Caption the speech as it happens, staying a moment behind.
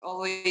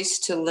always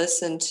to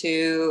listen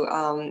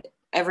to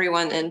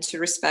everyone and to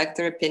respect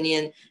their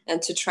opinion and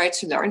to try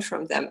to learn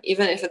from them.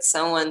 Even if it's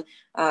someone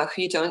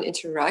who you don't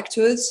interact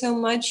with so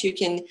much, you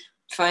can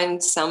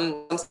find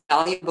something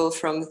valuable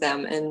from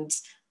them and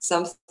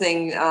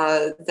something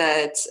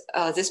that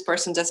this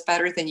person does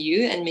better than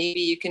you. And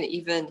maybe you can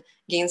even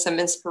gain some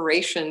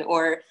inspiration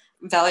or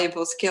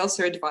valuable skills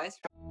or advice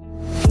from.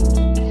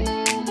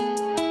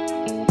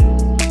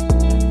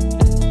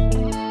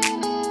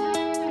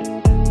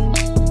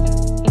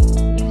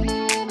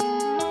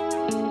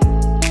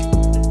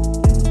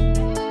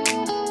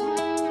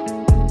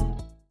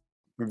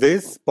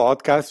 This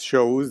podcast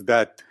shows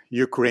that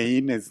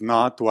Ukraine is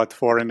not what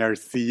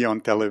foreigners see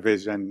on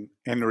television.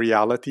 In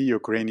reality,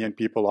 Ukrainian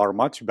people are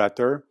much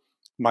better,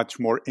 much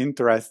more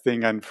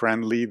interesting and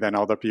friendly than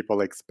other people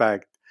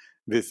expect.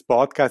 This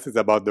podcast is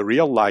about the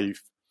real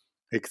life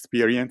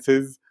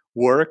experiences,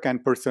 work,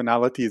 and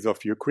personalities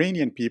of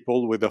Ukrainian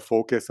people with a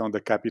focus on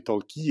the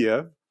capital,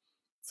 Kiev,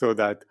 so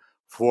that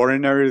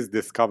foreigners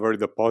discover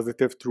the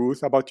positive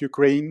truth about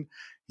Ukraine,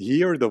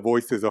 hear the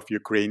voices of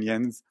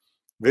Ukrainians,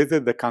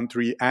 visit the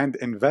country, and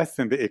invest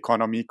in the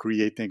economy,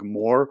 creating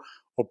more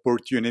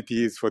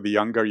opportunities for the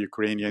younger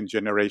Ukrainian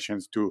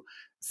generations to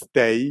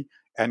stay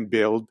and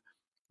build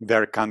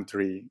their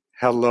country.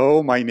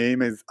 Hello, my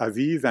name is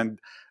Aziz, and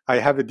I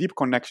have a deep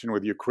connection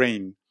with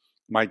Ukraine.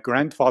 My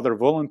grandfather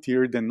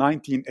volunteered in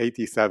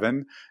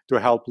 1987 to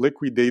help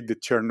liquidate the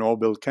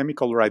Chernobyl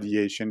chemical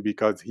radiation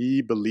because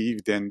he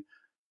believed in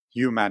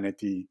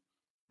humanity.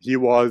 He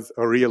was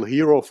a real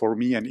hero for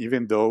me, and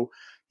even though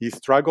he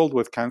struggled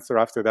with cancer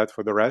after that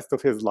for the rest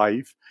of his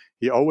life,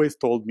 he always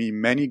told me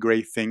many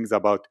great things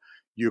about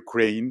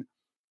Ukraine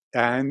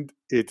and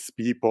its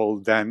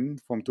people. Then,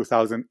 from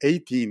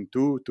 2018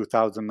 to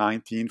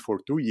 2019, for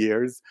 2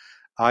 years,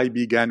 I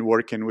began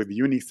working with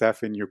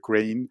UNICEF in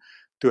Ukraine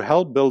to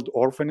help build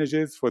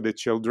orphanages for the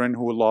children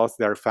who lost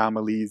their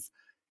families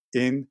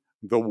in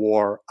the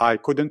war. I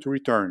couldn't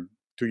return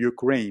to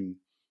Ukraine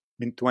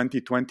in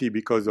 2020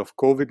 because of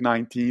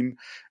COVID-19.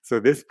 So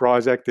this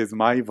project is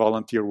my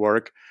volunteer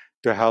work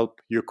to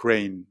help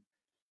Ukraine.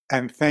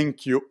 And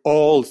thank you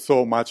all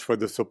so much for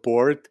the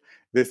support.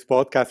 This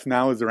podcast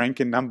now is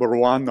ranking number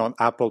 1 on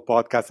Apple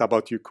Podcasts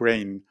about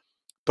Ukraine,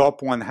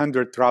 top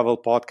 100 travel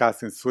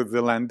podcasts in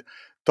Switzerland,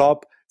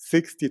 top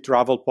 60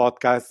 travel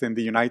podcasts in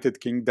the United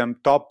Kingdom,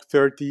 top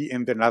 30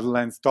 in the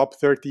Netherlands, top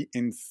 30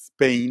 in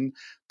Spain,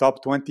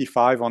 top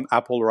 25 on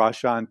Apple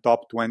Russia, and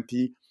top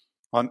 20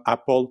 on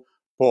Apple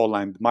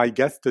Poland. My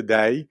guest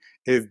today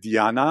is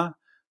Diana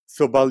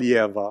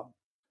Sobolyeva.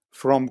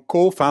 From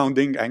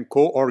co-founding and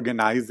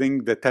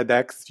co-organizing the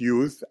TEDx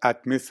Youth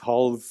at Miss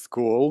Hall's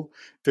School,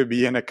 to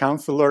being a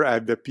counselor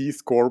at the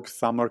Peace Corps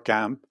summer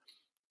camp,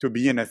 to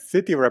being a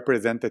city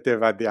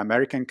representative at the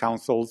American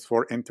Councils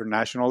for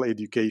International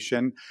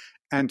Education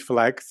and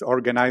Flex,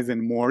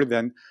 organizing more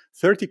than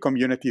 30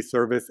 community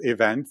service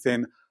events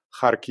in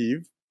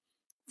Kharkiv,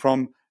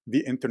 from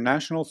the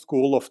International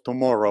School of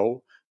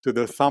Tomorrow to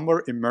the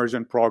summer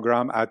immersion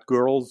program at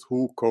Girls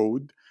Who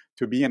Code,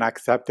 to being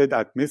accepted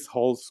at Miss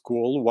Hall's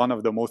School, one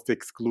of the most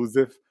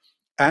exclusive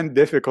and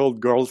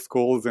difficult girls'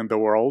 schools in the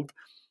world.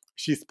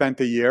 She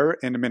spent a year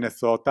in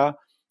Minnesota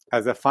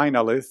as a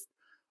finalist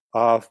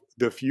of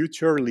the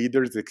Future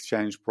Leaders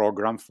Exchange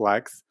Program,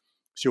 FLEX.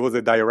 She was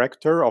a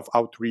director of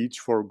outreach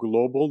for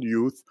global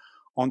youth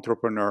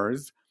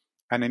entrepreneurs,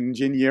 an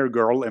engineer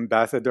girl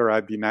ambassador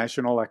at the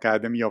National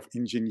Academy of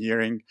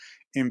Engineering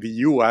in the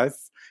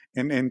US,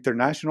 an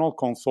international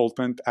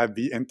consultant at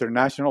the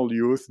International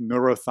Youth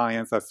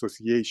Neuroscience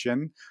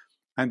Association,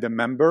 and a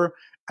member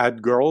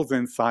at Girls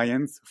in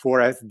Science for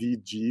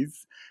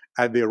SDGs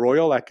at the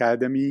Royal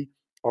Academy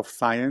of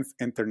Science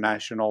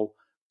International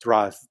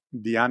Trust.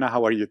 Diana,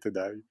 how are you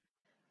today?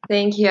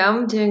 Thank you.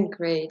 I'm doing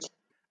great.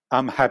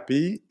 I'm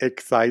happy,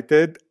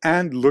 excited,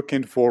 and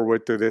looking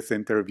forward to this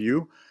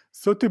interview.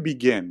 So to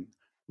begin,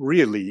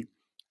 really,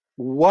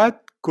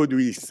 what could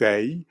we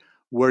say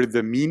were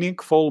the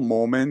meaningful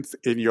moments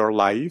in your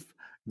life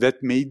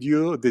that made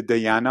you the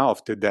Diana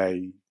of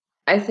today?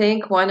 I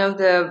think one of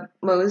the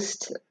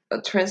most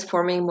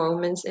transforming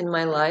moments in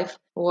my life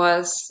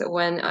was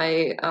when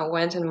I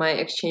went on my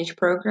exchange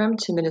program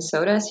to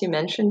Minnesota, as you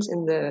mentioned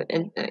in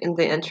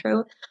the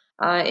intro,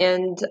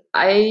 and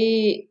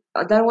I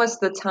that was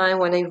the time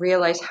when I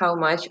realized how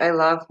much I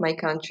love my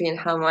country and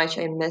how much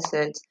I miss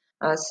it.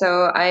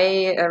 So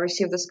I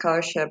received a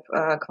scholarship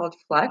called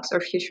Flex,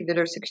 or Future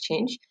Leaders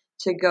Exchange,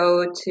 to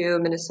go to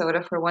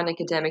Minnesota for one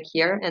academic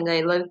year, and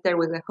I lived there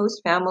with a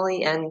host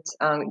family and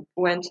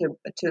went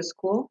to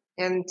school.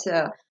 And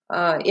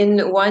in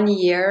 1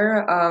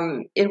 year,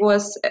 it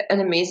was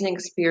an amazing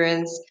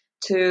experience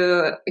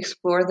to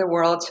explore the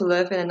world, to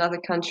live in another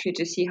country,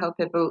 to see how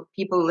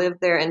people live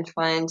there and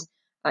find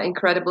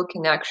incredible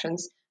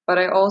connections. But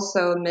I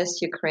also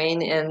missed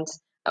Ukraine and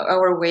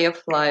our way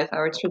of life,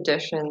 our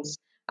traditions.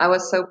 I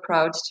was so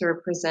proud to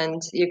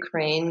represent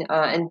Ukraine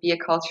and be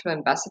a cultural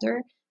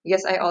ambassador,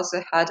 because I also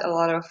had a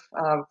lot of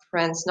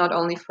friends, not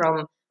only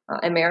from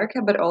America,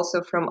 but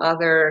also from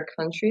other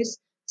countries.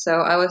 So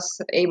I was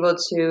able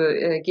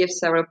to give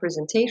several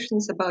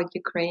presentations about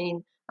Ukraine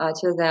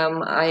to them.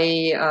 I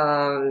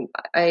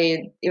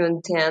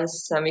even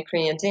danced some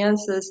Ukrainian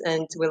dances,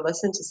 and we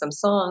listened to some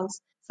songs.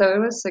 So it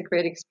was a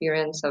great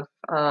experience of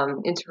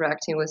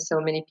interacting with so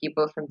many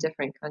people from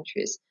different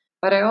countries.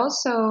 But I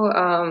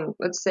also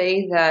would say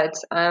that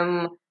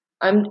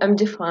I'm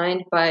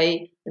defined by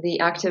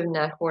the active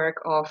network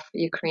of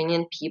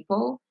Ukrainian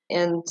people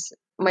and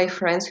my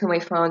friends whom I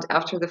found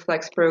after the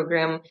Flex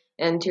program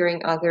and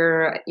during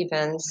other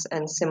events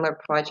and similar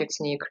projects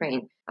in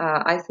Ukraine.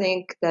 I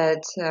think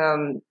that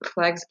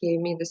Flex gave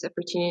me this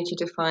opportunity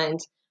to find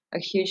a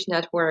huge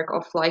network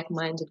of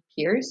like-minded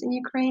peers in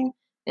Ukraine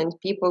and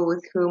people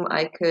with whom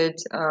I could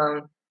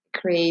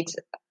create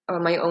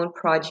my own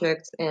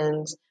project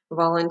and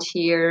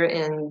volunteer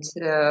and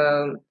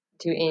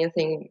do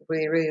anything we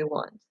really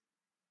want.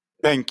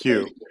 Thank you.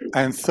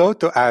 And so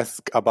to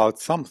ask about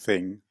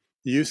something,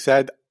 you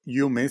said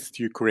you missed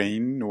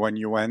Ukraine when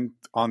you went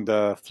on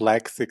the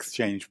Flex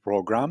exchange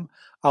program.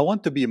 I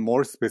want to be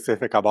more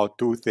specific about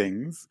two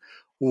things.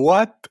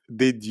 What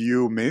did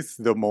you miss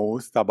the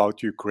most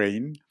about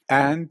Ukraine?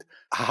 And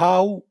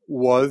how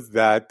was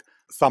that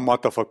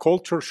somewhat of a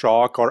culture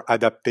shock or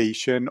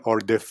adaptation or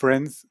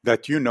difference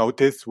that you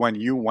noticed when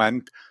you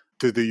went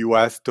to the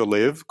US to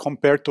live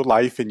compared to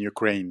life in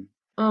Ukraine?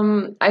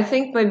 I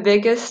think my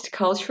biggest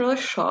cultural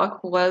shock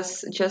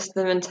was just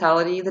the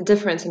mentality, the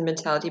difference in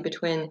mentality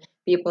between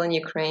people in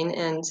Ukraine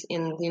and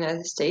in the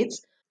United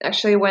States.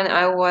 Actually, when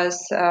I was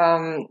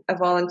a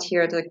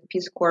volunteer at the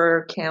Peace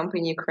Corps camp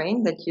in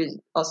Ukraine that you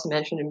also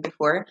mentioned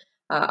before,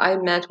 I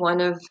met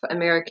one of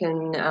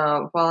American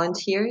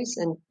volunteers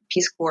and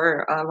Peace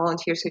Corps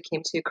volunteers who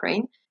came to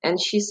Ukraine, and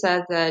she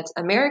said that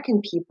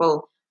American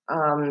people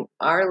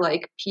are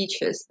like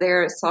peaches.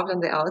 They're soft on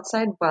the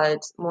outside,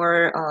 but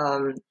more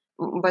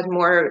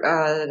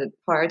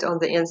hard on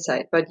the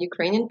inside. But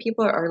Ukrainian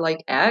people are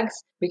like eggs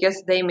because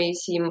they may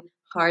seem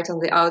hard on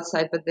the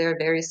outside, but they're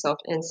very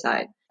soft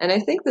inside. And I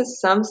think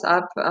this sums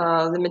up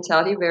the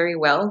mentality very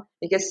well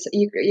because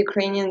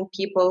Ukrainian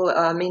people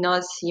may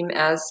not seem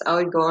as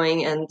outgoing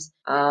and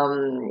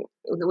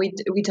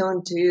we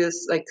don't do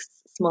like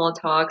small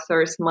talks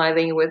or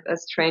smiling with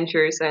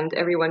strangers and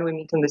everyone we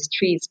meet on the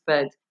streets,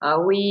 but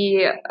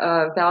we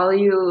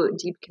value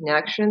deep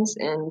connections,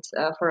 and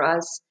for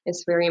us,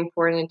 it's very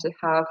important to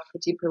have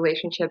deep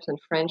relationships and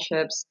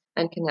friendships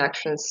and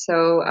connections.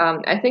 So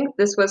I think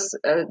this was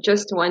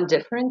just one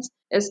difference.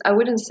 Is I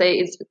wouldn't say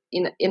it's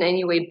in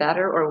any way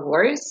better or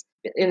worse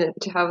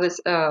to have this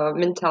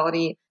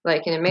mentality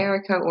like in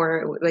America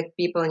or like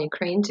people in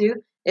Ukraine do.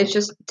 It's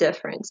just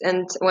different.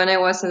 And when I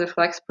was in the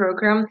Flex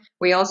program,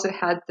 we also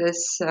had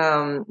this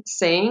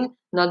saying,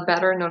 not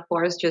better, not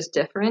worse, just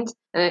different.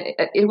 And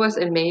it was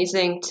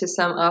amazing to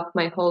sum up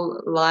my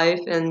whole life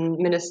in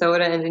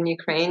Minnesota and in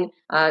Ukraine.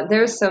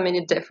 There are so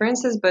many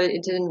differences, but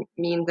it didn't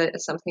mean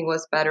that something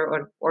was better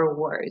or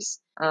worse.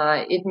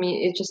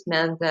 It just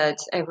meant that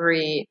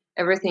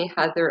everything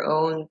had their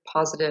own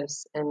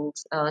positives and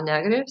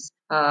negatives.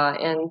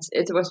 And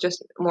it was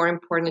just more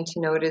important to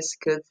notice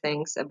good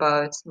things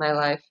about my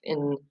life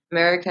in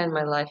America and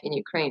my life in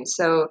Ukraine.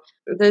 So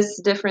this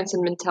difference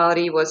in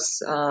mentality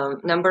was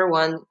number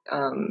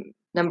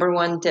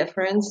one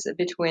difference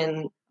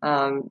between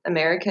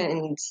America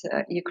and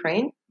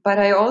Ukraine. But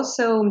I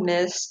also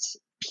missed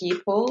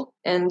people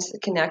and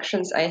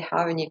connections I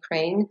have in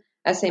Ukraine.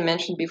 As I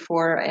mentioned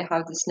before, I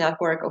have this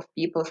network of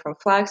people from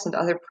Flex and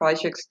other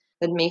projects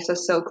that makes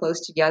us so close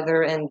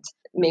together and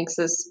makes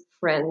us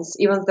friends,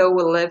 even though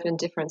we live in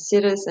different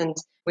cities and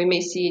we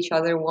may see each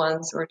other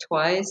once or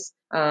twice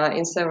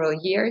in several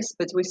years,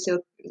 but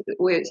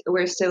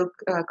we're still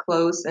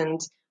close, and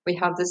we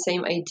have the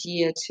same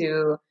idea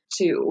to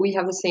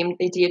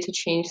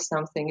change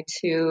something,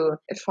 to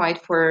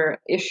fight for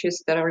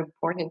issues that are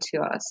important to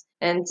us,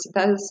 and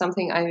that is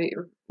something I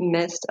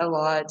missed a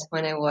lot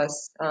when I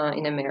was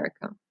in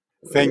America.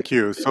 Thank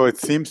you. So it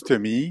seems to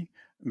me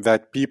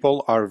that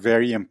people are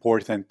very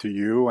important to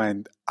you.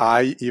 And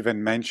I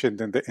even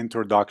mentioned in the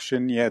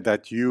introduction, yeah,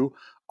 that you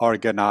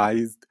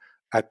organized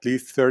at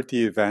least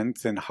 30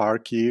 events in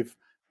Kharkiv,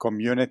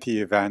 community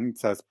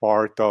events as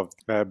part of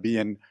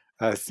being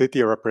a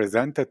city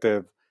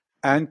representative.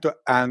 And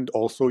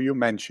also you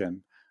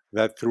mentioned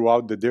that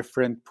throughout the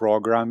different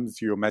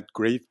programs, you met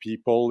great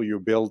people, you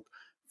built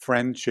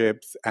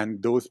friendships,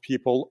 and those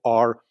people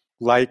are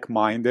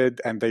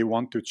like-minded and they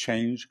want to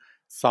change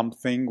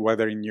something,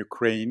 whether in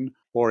Ukraine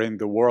or in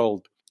the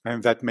world.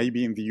 And that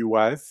maybe in the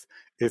US,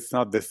 it's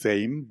not the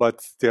same,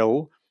 but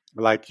still,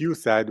 like you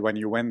said, when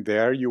you went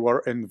there, you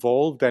were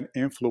involved and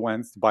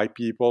influenced by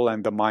people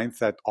and the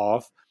mindset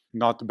of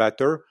not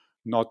better,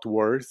 not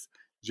worse,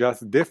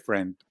 just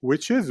different,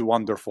 which is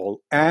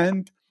wonderful.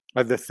 And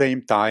at the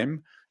same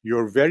time,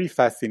 you're very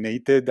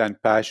fascinated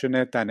and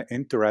passionate and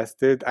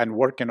interested and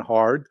working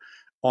hard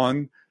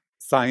on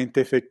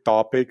scientific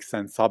topics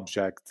and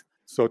subjects.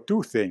 So,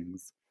 two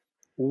things.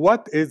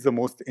 What is the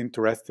most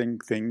interesting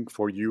thing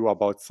for you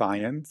about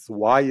science?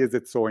 Why is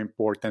it so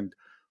important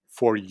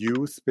for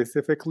you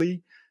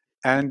specifically?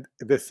 And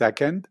the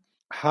second,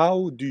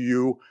 how do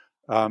you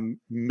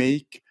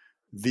make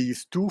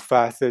these two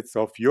facets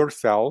of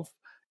yourself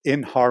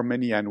in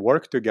harmony and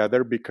work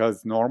together?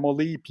 Because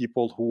normally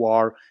people who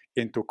are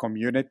into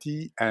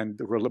community and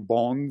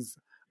bonds,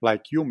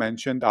 like you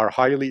mentioned, are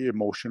highly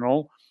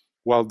emotional,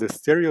 while the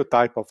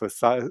stereotype of a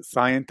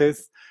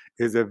scientist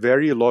is a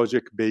very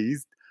logic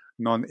based,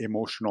 non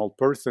emotional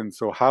person.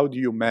 So, how do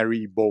you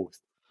marry both?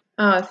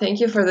 Thank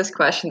you for this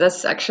question.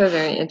 That's actually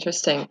very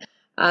interesting.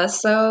 I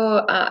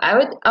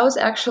was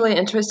actually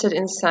interested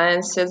in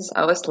science since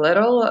I was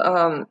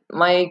little.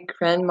 My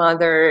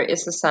grandmother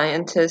is a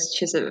scientist.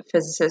 She's a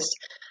physicist.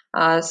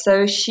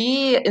 So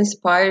she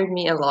inspired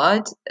me a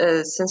lot,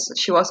 since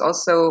she was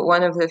also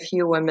one of the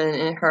few women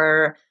in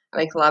her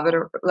like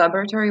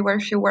laboratory where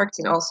she worked,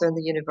 and also in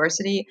the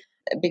university,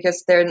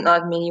 because there are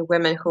not many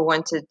women who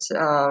wanted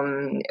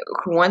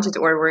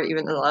or were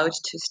even allowed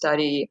to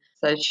study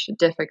such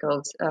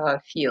difficult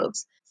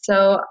fields.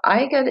 So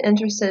I got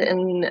interested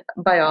in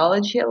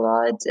biology a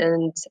lot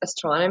and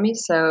astronomy.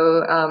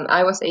 So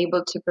I was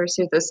able to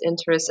pursue this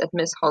interest at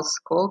Miss Hall's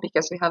school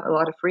because we have a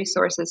lot of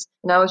resources.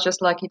 And I was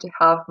just lucky to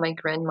have my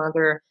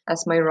grandmother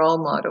as my role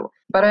model.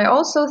 But I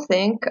also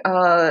think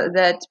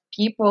that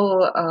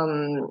people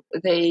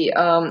they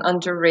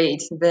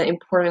underrate the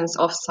importance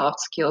of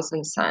soft skills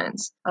in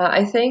science.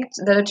 I think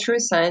that a true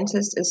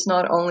scientist is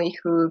not only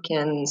who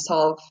can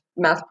solve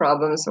math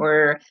problems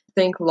or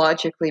think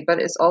logically,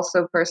 but is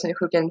also a person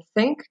who can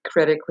think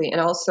critically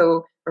and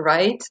also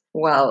write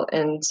well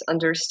and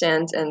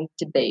understand and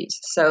debate.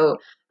 So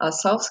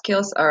soft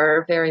skills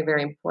are very,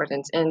 very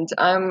important. And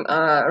I'm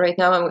right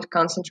now I'm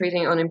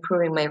concentrating on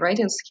improving my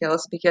writing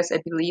skills because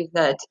I believe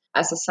that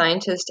as a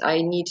scientist,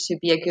 I need to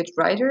be a good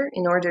writer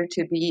in order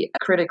to be a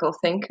critical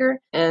thinker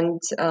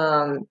and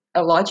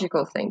a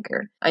logical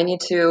thinker. I need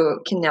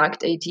to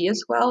connect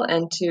ideas well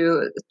and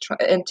to try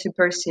and to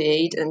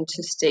persuade and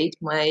to state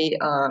my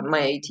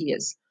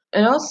ideas.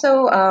 And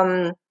also,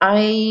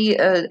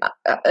 I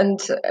and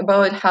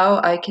about how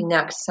I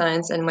connect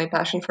science and my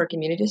passion for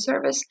community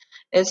service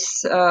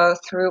is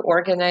through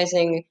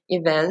organizing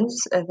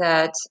events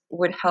that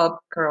would help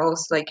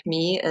girls like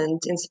me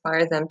and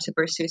inspire them to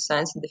pursue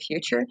science in the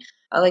future.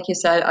 Like you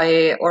said,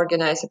 I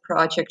organize a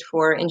project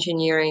for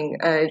engineering,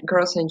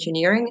 girls in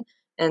engineering,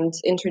 and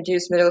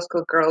introduce middle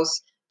school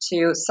girls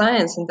to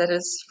science, and that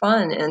is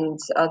fun and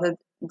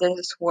that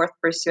is worth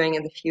pursuing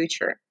in the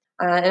future.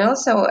 And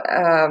also,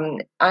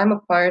 I'm a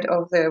part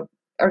of the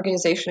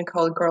organization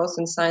called Girls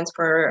in Science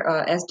for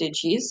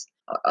SDGs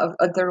of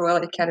the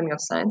Royal Academy of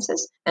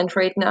Sciences. And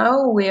right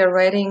now, we are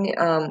writing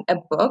a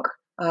book,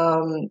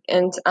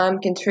 and I'm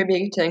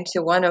contributing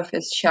to one of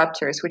its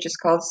chapters, which is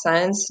called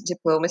Science,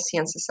 Diplomacy,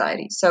 and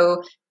Society.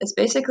 So it's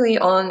basically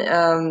on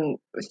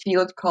a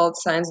field called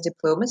science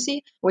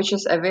diplomacy, which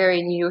is a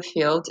very new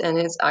field and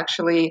is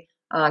actually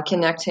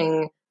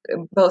connecting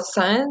both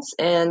science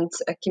and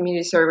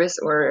community service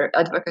or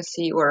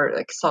advocacy or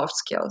like soft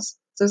skills.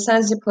 So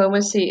science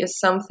diplomacy is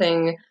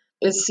something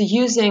is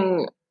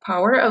using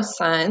power of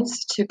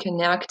science to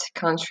connect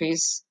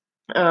countries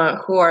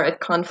who are at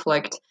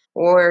conflict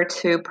or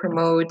to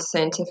promote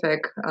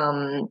scientific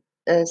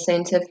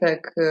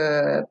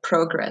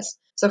progress.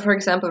 So, for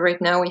example,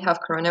 right now we have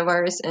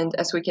coronavirus, and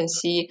as we can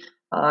see,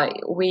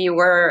 we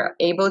were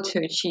able to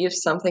achieve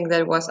something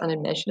that was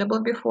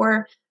unimaginable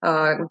before.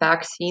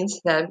 Vaccines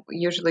that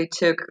usually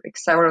took like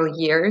several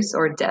years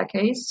or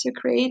decades to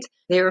create,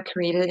 they were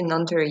created in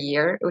under a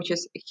year, which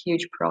is a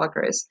huge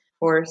progress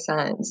for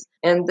science.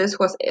 And this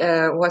was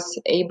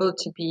able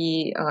to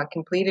be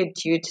completed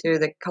due to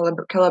the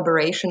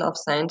collaboration of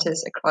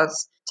scientists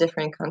across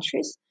different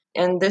countries.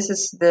 And this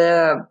is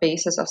the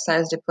basis of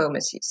science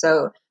diplomacy.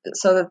 So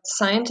that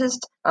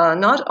scientists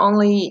not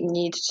only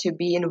need to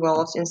be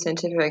involved in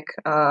scientific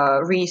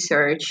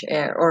research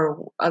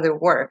or other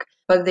work,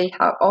 but they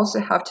also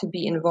have to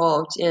be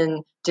involved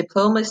in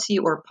diplomacy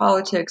or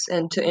politics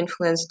and to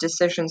influence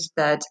decisions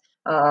that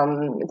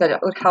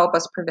would help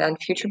us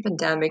prevent future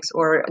pandemics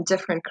or a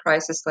different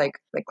crisis like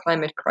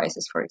climate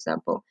crisis, for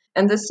example.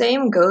 And the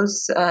same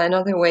goes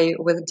another way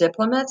with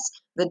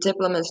diplomats. The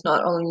diplomats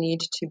not only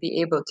need to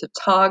be able to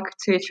talk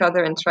to each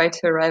other and try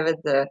to arrive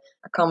at the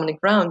a common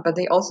ground, but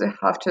they also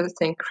have to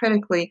think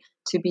critically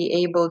to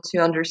be able to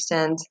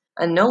understand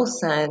and know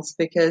science,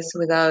 because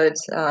without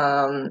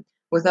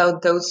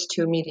those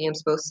two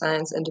mediums, both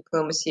science and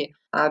diplomacy,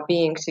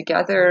 being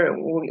together,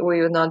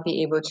 we would not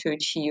be able to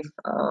achieve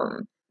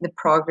the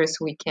progress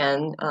we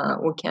can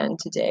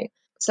today.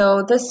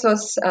 So this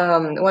was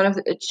one of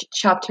the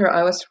chapter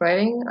I was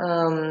writing,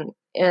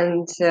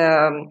 and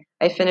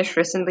I finished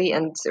recently,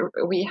 and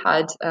we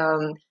had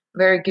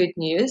very good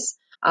news.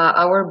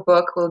 Our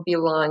book will be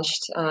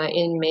launched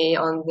in May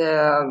on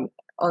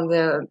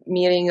the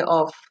meeting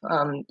of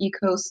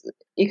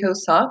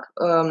ECOSOC,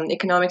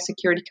 Economic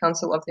Security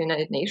Council of the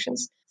United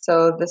Nations.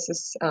 So this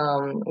is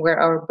where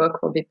our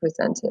book will be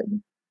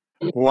presented.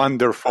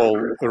 Wonderful,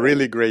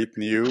 really great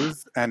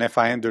news. And if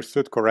I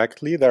understood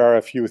correctly, there are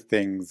a few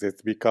things.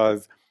 It's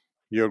because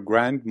your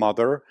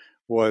grandmother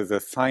was a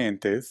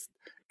scientist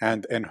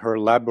and in her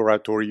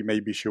laboratory,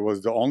 maybe she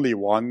was the only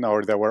one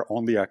or there were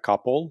only a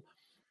couple,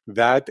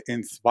 that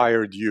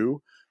inspired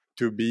you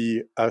to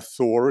be a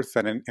source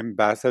and an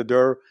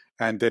ambassador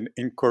and an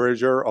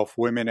encourager of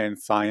women in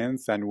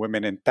science and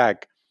women in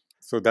tech.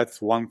 So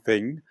that's one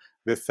thing.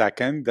 The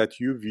second, that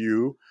you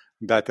view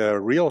that a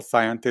real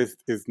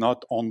scientist is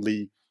not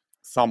only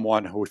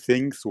someone who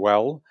thinks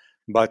well,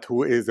 but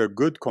who is a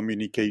good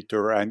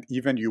communicator. And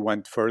even you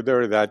went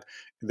further that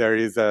there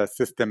is a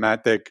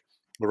systematic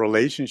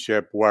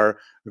relationship where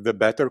the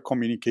better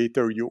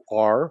communicator you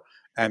are,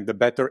 and the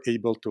better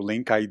able to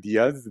link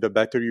ideas, the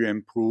better you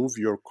improve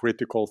your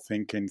critical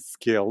thinking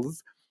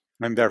skills.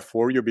 And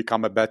therefore, you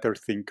become a better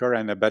thinker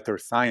and a better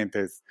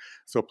scientist.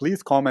 So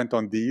please comment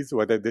on these,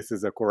 whether this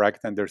is a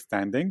correct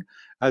understanding,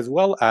 as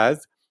well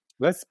as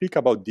let's speak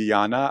about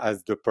Diana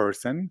as the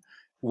person.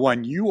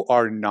 When you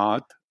are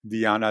not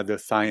Diana the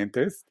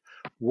scientist,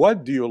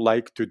 what do you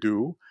like to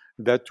do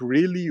that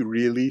really,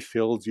 really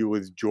fills you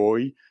with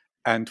joy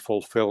and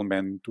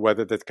fulfillment?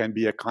 Whether that can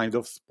be a kind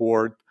of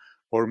sport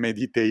or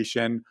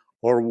meditation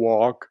or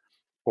walk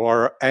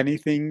or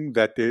anything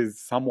that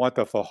is somewhat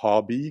of a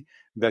hobby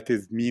that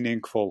is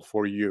meaningful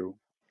for you.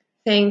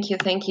 Thank you,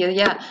 thank you.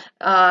 Yeah,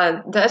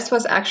 this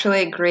was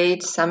actually a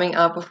great summing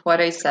up of what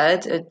I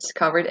said. It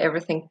covered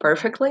everything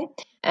perfectly.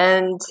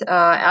 And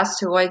as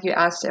to what you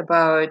asked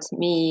about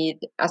me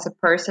as a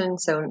person,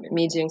 so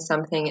me doing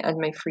something at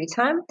my free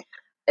time,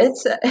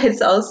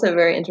 it's also a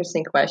very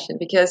interesting question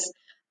because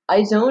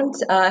I don't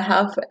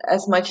have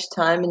as much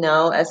time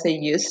now as I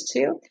used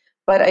to,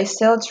 but I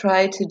still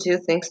try to do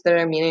things that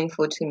are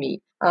meaningful to me.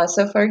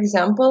 So, for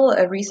example,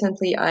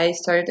 recently I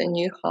started a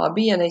new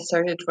hobby and I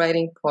started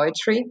writing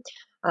poetry.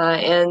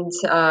 And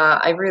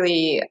I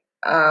really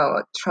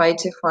try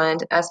to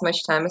find as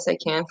much time as I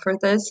can for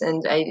this.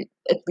 And I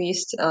at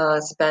least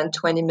spend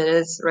 20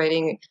 minutes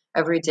writing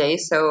every day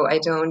so I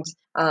don't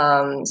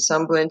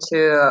stumble into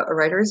a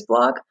writer's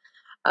block.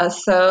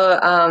 So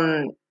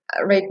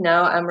right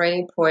now I'm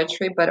writing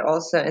poetry, but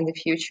also in the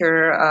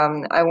future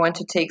I want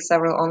to take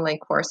several online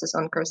courses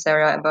on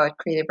Coursera about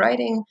creative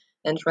writing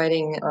and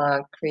writing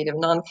creative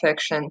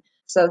nonfiction.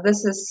 So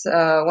this is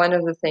one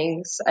of the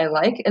things I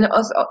like, and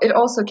also it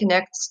also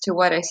connects to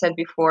what I said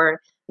before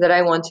that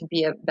I want to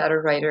be a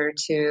better writer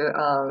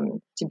to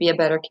be a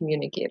better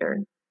communicator.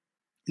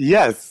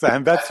 Yes,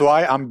 and that's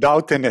why I'm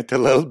doubting it a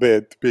little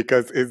bit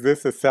because is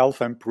this a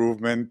self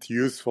improvement,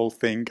 useful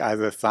thing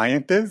as a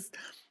scientist?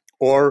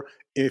 Or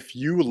if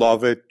you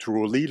love it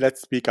truly,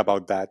 let's speak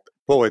about that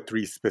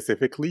poetry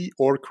specifically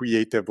or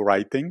creative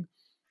writing.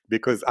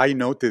 Because I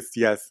noticed,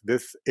 yes,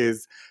 this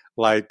is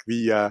like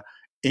the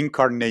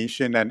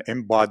incarnation and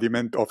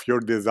embodiment of your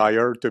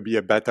desire to be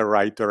a better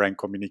writer and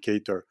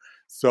communicator.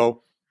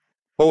 So,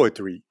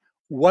 poetry,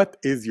 what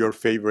is your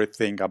favorite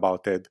thing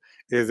about it?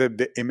 Is it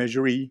the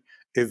imagery?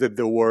 Is it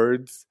the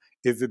words?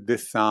 Is it the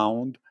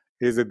sound?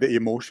 Is it the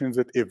emotions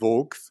it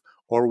evokes?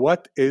 Or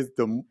what is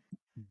the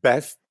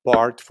best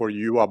part for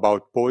you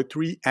about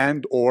poetry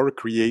and or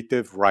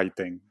creative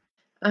writing?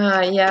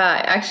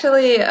 Yeah,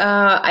 actually,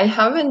 I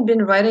haven't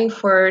been writing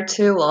for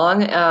too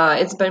long.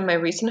 It's been my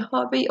recent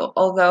hobby,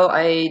 although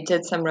I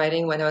did some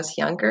writing when I was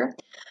younger.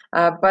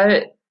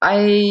 But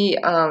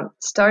I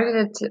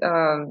started it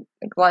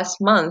like last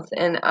month,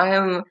 and I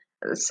am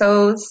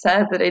so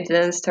sad that I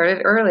didn't start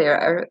it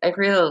earlier. I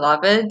really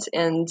love it,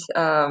 and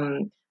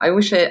I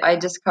wish I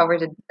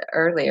discovered it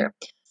earlier.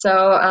 So,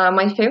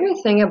 my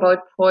favorite thing about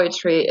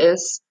poetry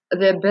is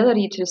the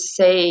ability to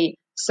say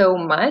so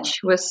much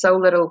with so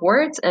little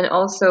words, and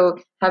also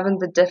having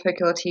the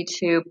difficulty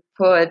to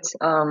put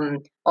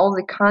all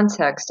the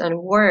context and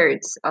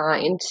words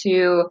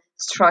into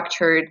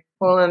structured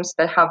poems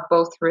that have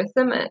both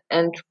rhythm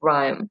and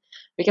rhyme.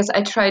 Because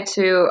I try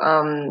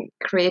to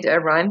create a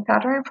rhyme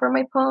pattern for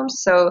my poems,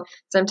 so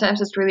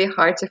sometimes it's really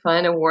hard to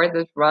find a word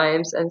that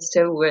rhymes and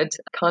still would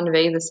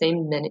convey the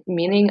same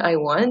meaning I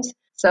want.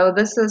 So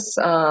this is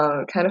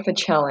kind of a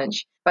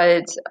challenge.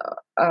 But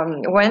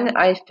when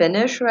I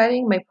finish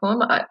writing my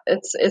poem,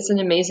 it's an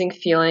amazing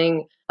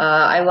feeling.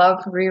 I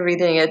love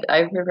rereading it.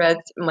 I've reread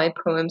my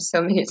poem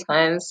so many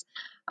times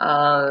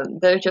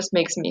that it just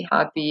makes me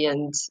happy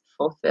and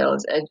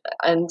fulfilled.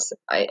 And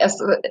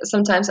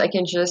sometimes I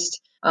can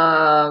just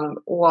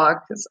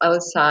walk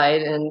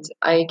outside and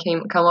I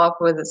can come up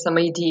with some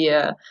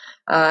idea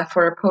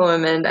for a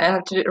poem, and I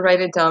have to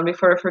write it down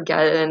before I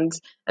forget it. And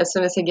as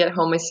soon as I get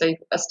home,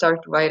 I start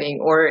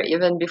writing, or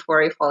even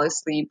before I fall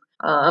asleep.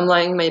 I'm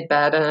lying in my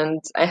bed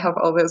and I have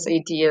all those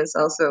ideas.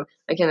 Also,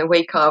 I can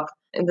wake up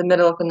in the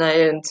middle of the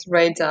night and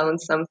write down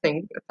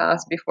something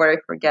fast before I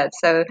forget.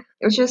 So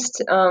it was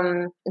just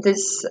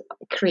this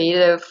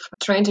creative,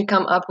 trying to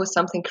come up with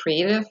something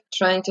creative,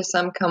 trying to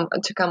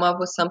come up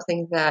with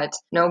something that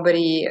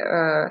nobody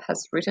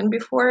has written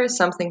before,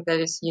 something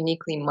that is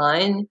uniquely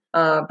mine,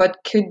 but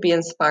could be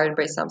inspired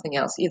by something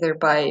else, either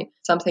by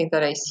something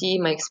that I see,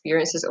 my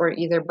experiences, or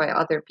either by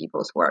other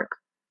people's work.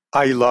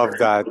 I love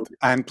that.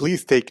 And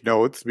please take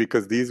notes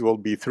because these will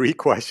be three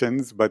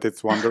questions, but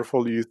it's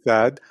wonderful you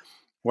said.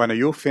 when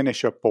you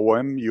finish a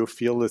poem, you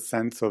feel a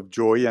sense of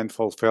joy and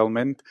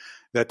fulfillment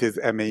that is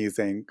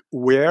amazing.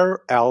 Where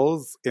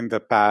else in the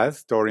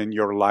past or in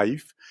your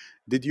life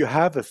did you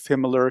have a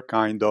similar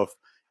kind of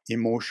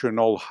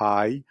emotional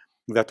high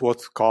that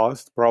was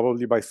caused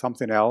probably by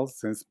something else,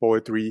 since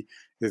poetry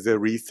is a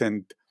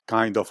recent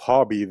kind of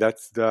hobby?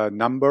 That's the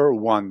number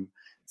one.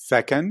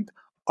 Second,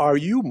 are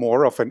you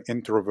more of an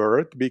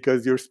introvert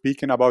because you're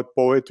speaking about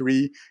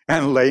poetry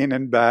and laying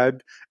in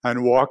bed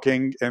and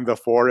walking in the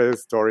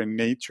forest or in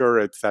nature,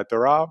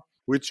 etc.,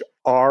 which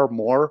are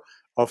more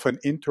of an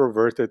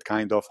introverted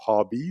kind of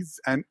hobbies?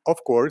 And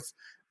of course,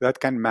 that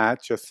can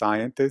match a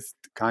scientist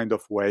kind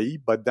of way,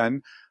 but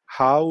then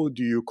how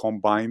do you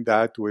combine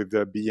that with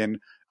being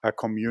a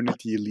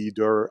community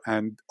leader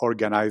and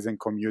organizing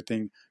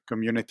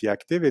community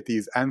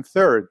activities? And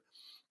third,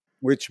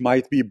 which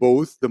might be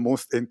both the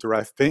most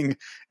interesting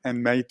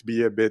and might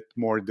be a bit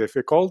more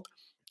difficult.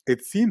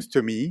 It seems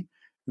to me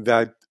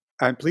that,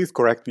 and please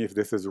correct me if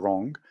this is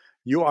wrong,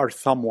 you are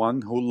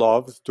someone who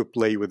loves to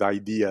play with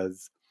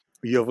ideas.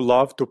 You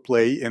love to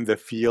play in the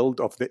field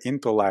of the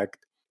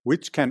intellect,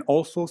 which can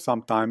also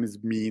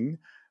sometimes mean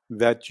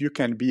that you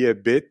can be a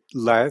bit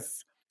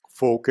less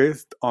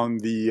focused on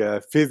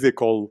the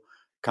physical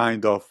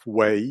kind of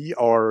way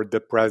or the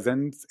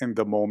presence in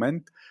the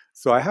moment.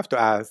 So I have to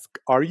ask,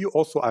 are you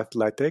also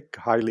athletic,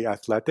 highly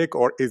athletic,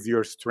 or is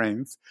your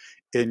strength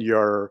in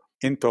your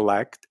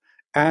intellect?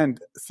 And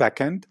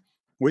second,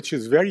 which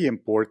is very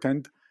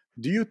important,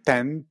 do you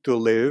tend to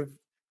live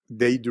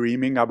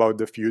daydreaming about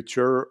the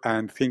future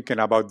and thinking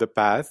about the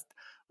past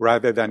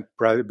rather than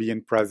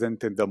being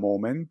present in the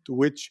moment,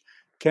 which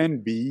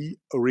can be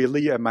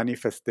really a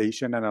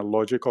manifestation and a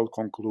logical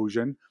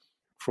conclusion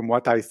from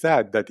what I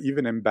said, that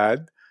even in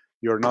bed,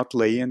 you're not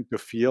laying to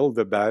feel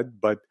the bed,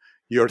 but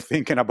you're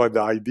thinking about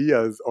the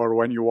ideas. Or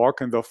when you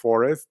walk in the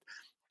forest,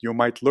 you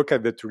might look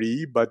at the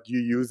tree, but you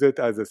use it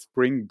as a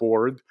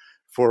springboard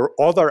for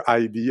other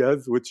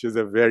ideas, which is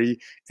a very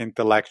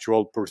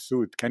intellectual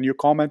pursuit. Can you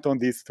comment on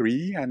these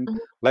three and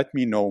let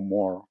me know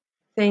more?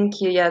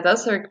 Thank you. Yeah,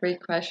 those are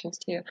great questions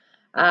too.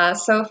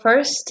 So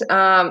first,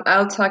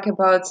 I'll talk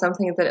about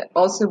something that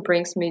also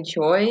brings me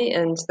joy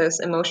and those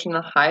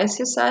emotional highs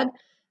you said.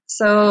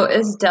 So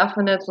it's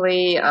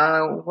definitely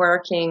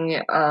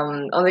working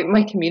on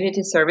my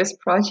community service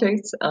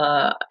projects.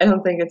 I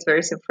don't think it's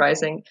very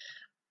surprising,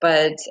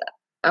 but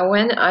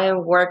when I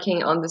am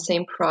working on the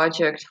same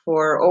project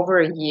for over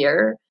a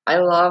year, I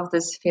love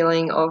this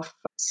feeling of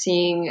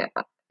seeing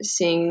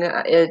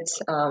it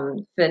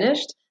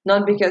finished.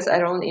 Not because I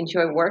don't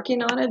enjoy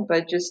working on it,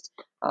 but just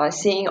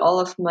seeing all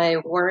of my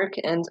work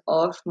and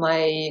all of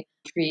my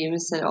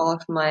dreams and all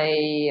of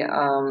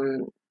my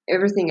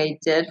everything I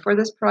did for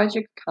this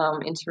project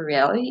come into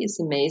reality is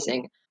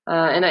amazing.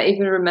 And I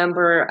even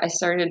remember I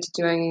started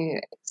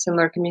doing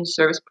similar community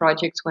service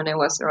projects when I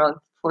was around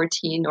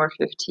 14 or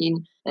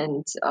 15.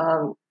 And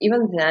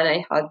even then,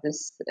 I had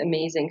this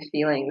amazing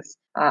feelings.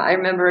 I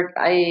remember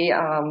I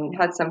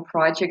had some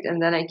project,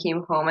 and then I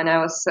came home, and I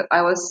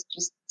was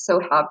just so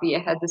happy. I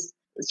had this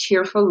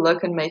cheerful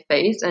look on my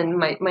face, and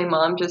my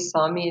mom just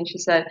saw me, and she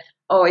said,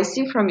 "Oh, I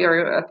see from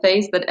your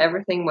face that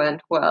everything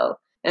went well."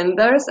 And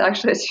that is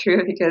actually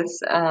true because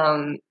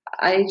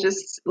I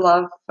just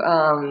love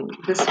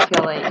this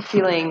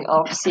feeling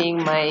of seeing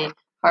my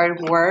hard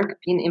work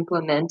being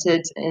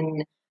implemented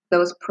in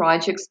those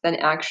projects that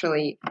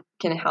actually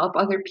can help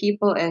other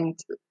people and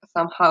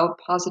somehow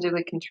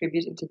positively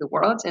contribute into the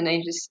world. And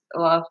I just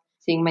love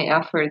seeing my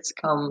efforts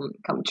come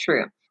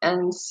true.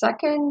 And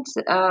second,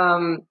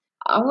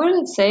 I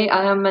wouldn't say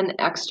I am an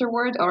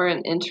extrovert or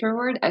an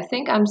introvert. I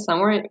think I'm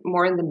somewhere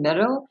more in the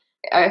middle.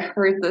 I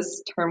heard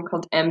this term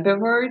called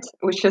ambivert,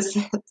 which is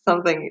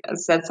something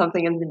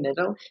in the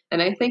middle,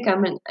 and I think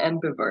I'm an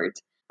ambivert.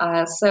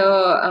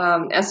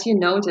 As you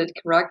noted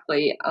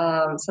correctly,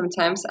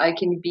 sometimes I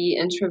can be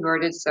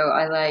introverted, so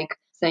I like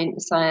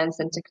science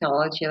and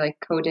technology, like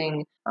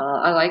coding.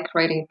 I like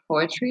writing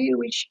poetry,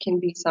 which can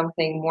be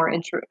something more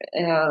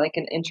like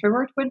an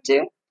introvert would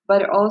do.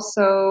 But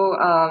also,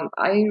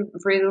 I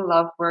really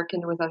love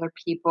working with other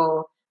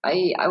people.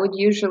 I would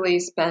usually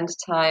spend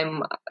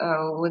time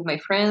with my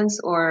friends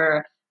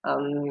or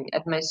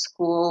at my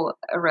school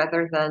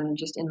rather than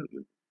just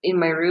in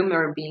my room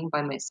or being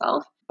by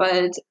myself.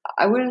 But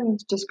I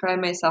wouldn't describe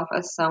myself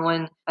as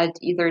someone at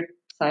either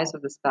sides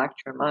of the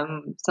spectrum.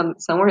 I'm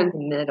somewhere in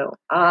the middle.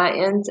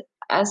 And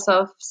as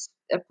of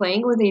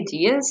playing with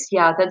ideas,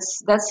 yeah,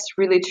 that's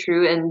really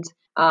true. And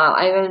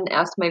I even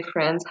asked my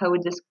friends how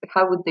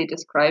would they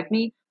describe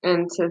me,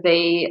 and so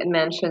they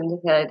mentioned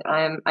that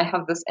I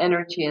have this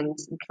energy and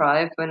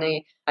drive when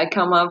I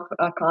come up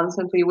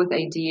constantly with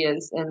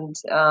ideas, and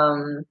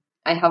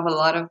I have a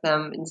lot of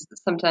them, and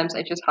sometimes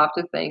I just have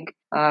to think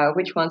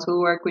which ones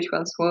will work, which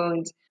ones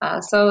won't.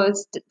 So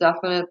it's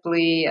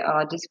definitely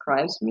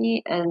describes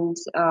me, and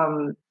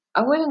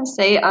I wouldn't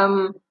say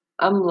I'm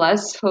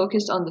less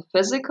focused on the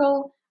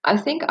physical. I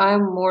think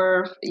I'm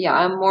more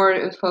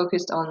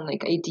focused on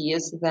like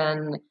ideas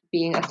than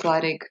being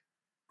athletic.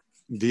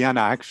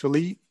 Diana,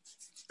 actually,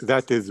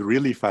 That is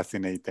really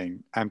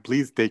fascinating. And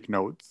please take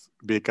notes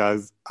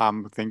because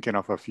I'm thinking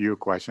of a few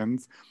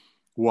questions.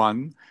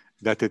 One,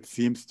 that it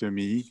seems to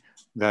me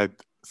that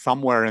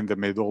somewhere in the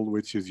middle,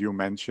 which is you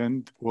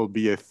mentioned, will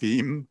be a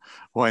theme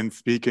when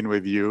speaking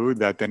with you,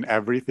 that in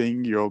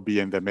everything you'll be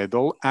in the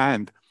middle.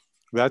 And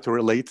that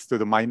relates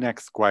to my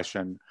next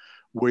question,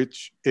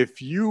 which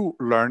if you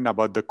learn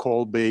about the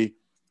Kolbe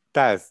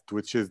test,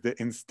 which is the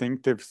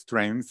instinctive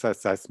strengths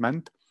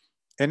assessment,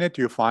 in it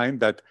you find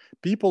that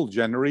people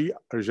generally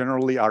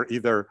are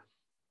either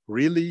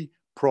really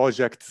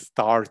project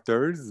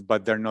starters,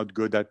 but they're not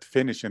good at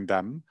finishing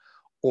them,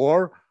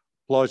 or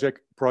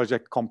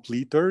project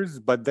completers,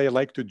 but they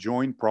like to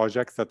join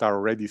projects that are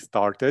already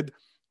started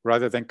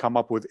rather than come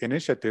up with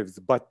initiatives.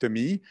 But to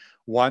me,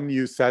 one,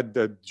 you said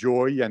that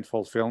joy and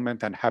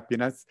fulfillment and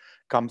happiness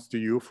comes to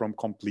you from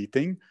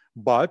completing,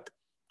 but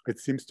it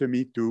seems to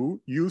me too,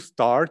 you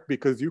start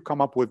because you come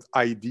up with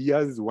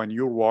ideas when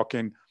you're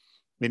walking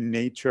in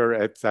nature,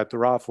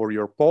 etc., for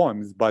your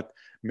poems, but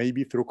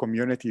maybe through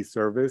community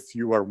service,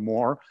 you are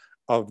more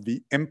of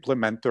the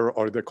implementer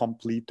or the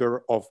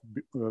completer of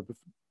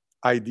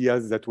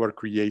ideas that were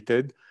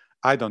created.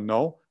 I don't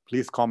know.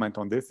 Please comment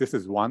on this. This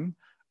is one.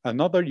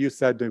 Another, you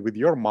said with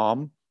your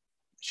mom,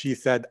 she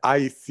said,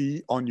 I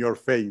see on your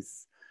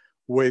face,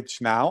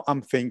 which now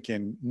I'm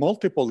thinking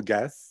multiple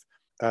guests,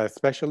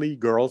 especially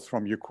girls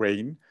from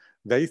Ukraine,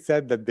 they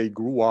said that they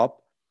grew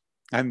up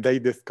and they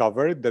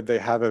discovered that they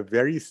have a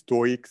very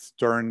stoic,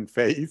 stern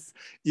face.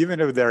 Even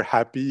if they're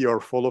happy or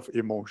full of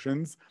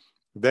emotions,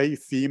 they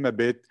seem a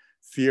bit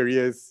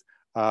serious.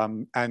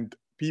 And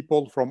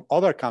people from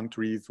other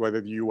countries,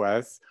 whether the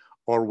US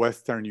or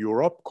Western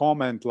Europe,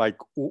 comment like,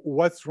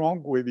 what's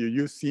wrong with you?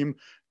 You seem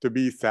to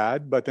be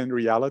sad. But in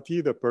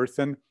reality, the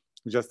person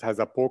just has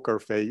a poker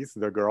face,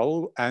 the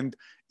girl, and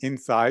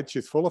inside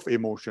she's full of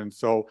emotion.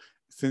 So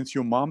since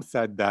your mom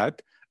said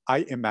that,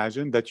 I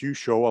imagine that you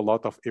show a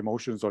lot of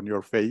emotions on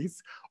your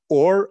face,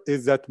 or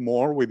is that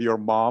more with your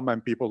mom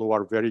and people who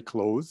are very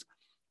close,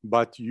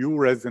 but you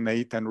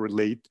resonate and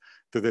relate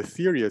to the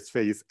serious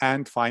face?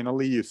 And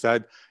finally, you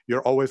said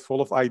you're always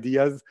full of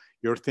ideas.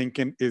 You're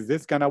thinking, is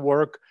this gonna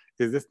work?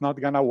 Is this not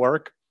gonna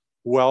work?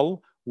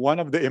 Well, one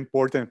of the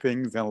important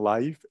things in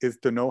life is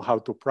to know how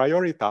to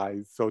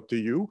prioritize. So to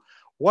you,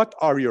 what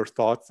are your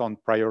thoughts on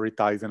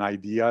prioritizing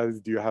ideas?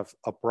 Do you have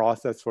a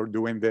process for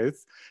doing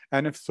this?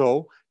 And if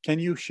so, can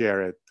you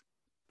share it?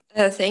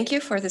 Thank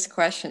you for these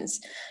questions.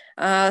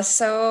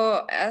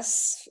 So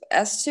as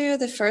to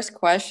the first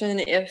question,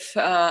 if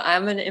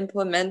I'm an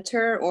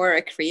implementer or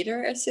a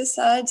creator, as you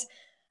said,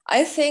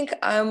 I think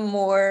I'm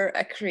more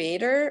a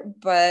creator,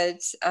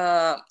 but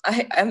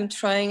I'm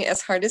trying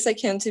as hard as I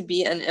can to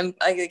be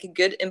like a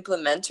good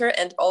implementer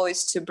and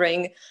always to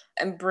bring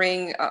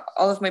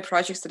all of my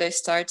projects that I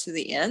start to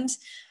the end.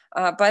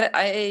 But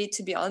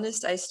to be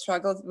honest, I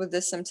struggled with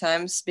this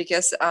sometimes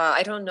because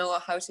I don't know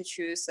how to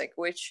choose like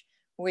which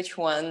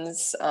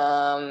ones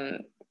are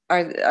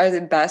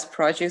the best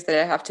projects that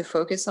I have to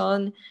focus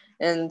on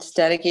and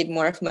dedicate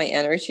more of my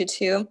energy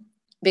to,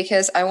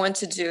 because I want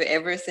to do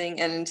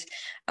everything, and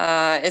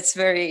it's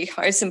very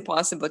hard. It's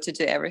impossible to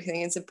do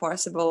everything. It's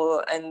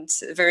impossible and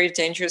very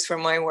dangerous for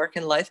my work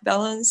and life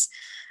balance.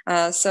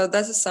 So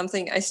that is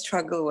something I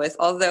struggle with.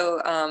 Although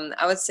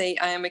I would say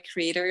I am a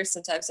creator,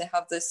 sometimes I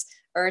have this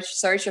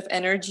surge of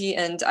energy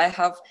and I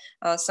have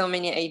so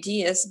many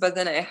ideas, but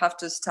then I have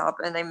to stop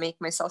and I make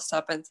myself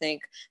stop and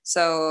think,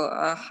 so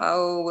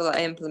how will I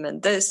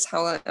implement this?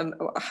 How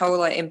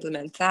will I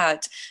implement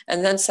that?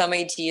 And then some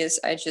ideas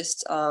I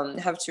just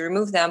have to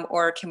remove them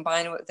or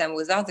combine them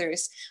with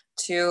others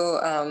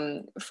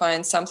to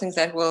find something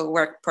that will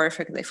work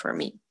perfectly for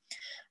me.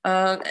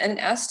 And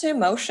as to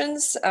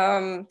emotions,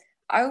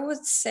 I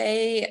would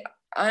say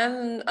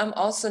I'm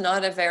also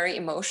not a very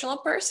emotional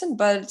person,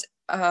 but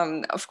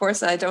of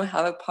course I don't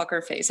have a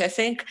poker face. I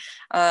think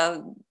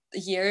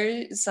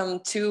some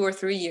 2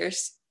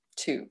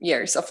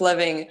 years of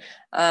living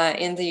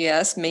in the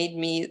US made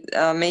me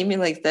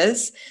like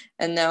this,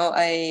 and now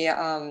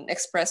I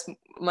express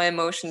my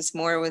emotions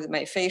more with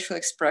my facial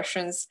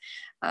expressions,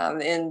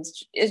 and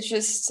it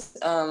just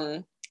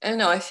I don't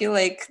know. I feel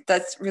like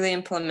that's really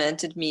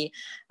affected me.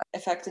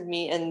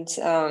 And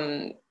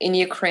in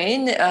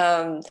Ukraine,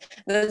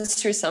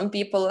 that's true. Some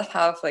people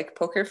have like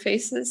poker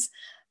faces,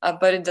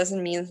 but it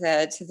doesn't mean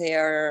that they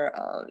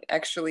are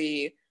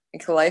actually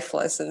like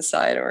lifeless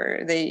inside,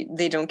 or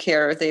they don't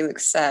care, or they look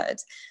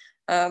sad.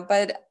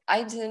 But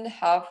I didn't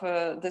have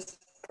this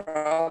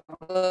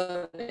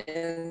problem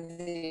in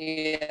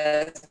the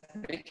US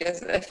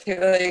because I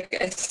feel like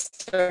I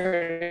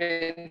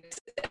started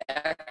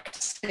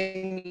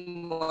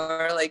acting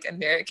more like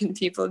American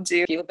people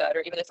do, feel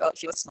better, even if I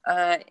feel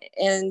small.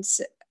 And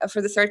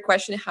for the third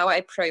question, how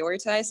I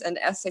prioritize, and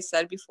as I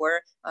said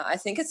before, I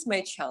think it's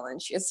my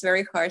challenge. It's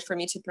very hard for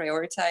me to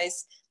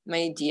prioritize my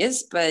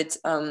ideas, but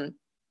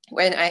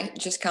when I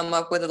just come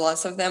up with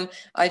lots of them,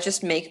 I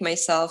just make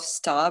myself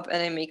stop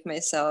and I make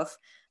myself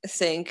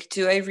think,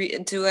 do I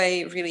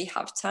really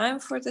have time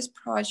for this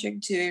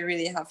project? Do I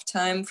really have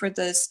time for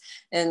this?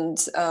 And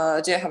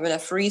do I have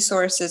enough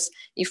resources?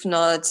 If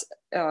not,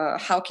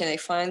 how can I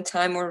find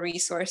time or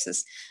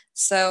resources?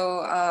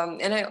 So,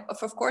 and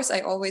of course, I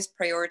always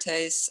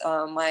prioritize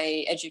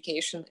my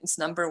education. It's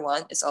number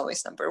one. It's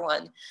always number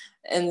one.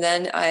 And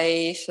then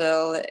I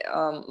fill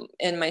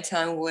in my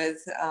time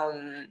with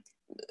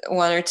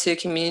one or two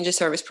community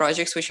service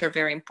projects, which are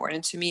very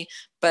important to me.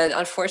 But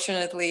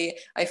unfortunately,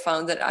 I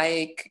found that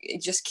I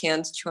just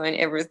can't join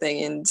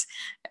everything and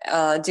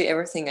do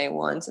everything I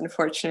want,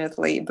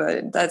 unfortunately.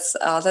 But that's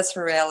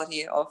the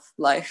reality of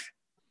life.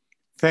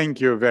 Thank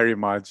you very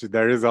much.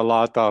 There is a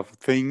lot of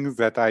things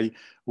that I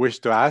wish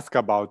to ask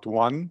about.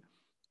 One,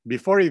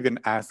 before even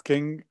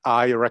asking,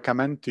 I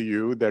recommend to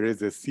you there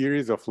is a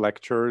series of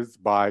lectures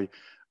by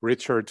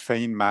Richard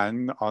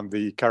Feynman on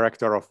the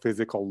character of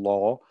physical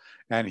law,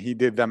 and he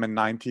did them in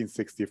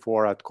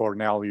 1964 at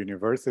Cornell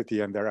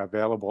University, and they're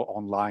available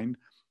online.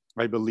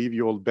 I believe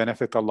you will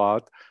benefit a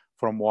lot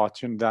from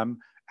watching them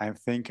and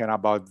thinking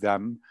about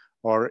them,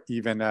 or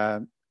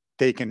even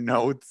taking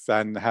notes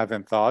and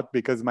having thought,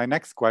 because my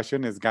next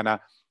question is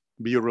gonna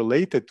be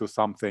related to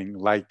something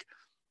like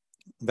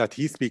that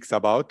he speaks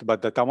about,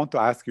 but that I want to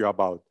ask you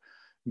about.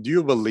 Do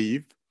you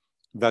believe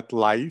that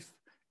life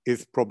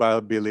is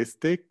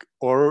probabilistic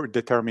or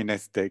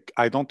deterministic?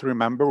 I don't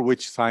remember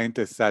which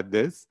scientist said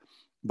this,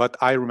 but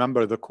I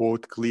remember the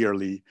quote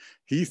clearly.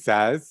 He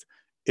says,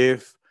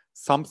 if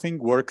something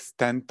works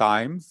 10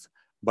 times,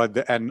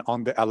 and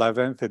on the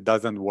 11th it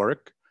doesn't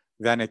work,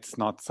 then it's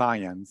not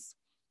science.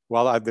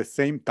 Well, at the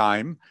same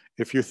time,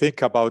 if you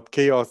think about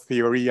chaos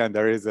theory, and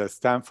there is a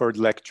Stanford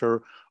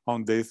lecture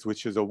on this,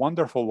 which is a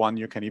wonderful one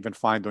you can even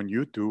find on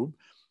YouTube,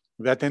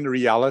 that in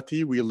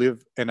reality, we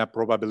live in a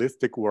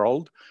probabilistic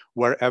world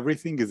where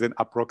everything is an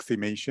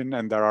approximation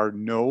and there are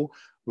no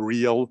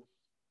real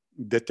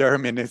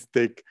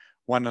deterministic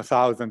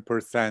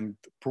 1000%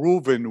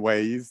 proven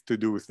ways to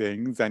do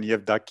things. And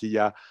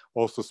Yevdakia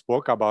also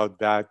spoke about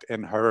that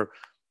in her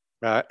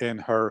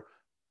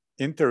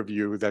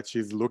interview, that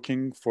she's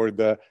looking for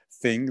the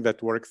thing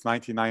that works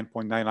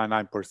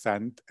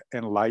 99.999%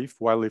 in life.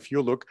 While if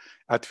you look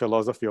at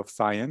philosophy of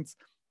science,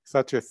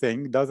 such a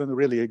thing doesn't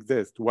really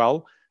exist.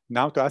 Well,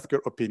 now to ask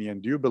your opinion,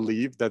 do you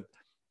believe that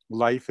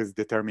life is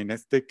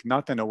deterministic,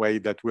 not in a way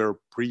that we're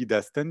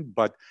predestined,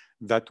 but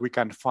that we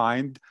can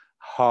find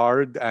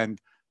hard and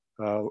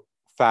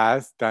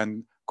fast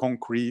and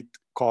concrete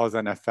cause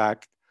and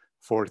effect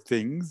for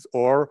things,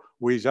 or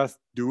we just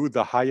do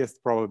the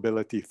highest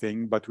probability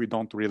thing, but we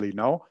don't really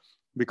know?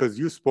 Because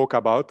you spoke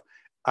about,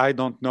 I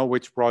don't know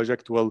which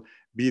project will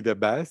be the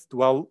best.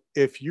 Well,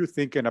 if you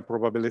think in a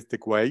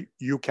probabilistic way,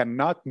 you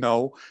cannot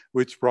know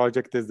which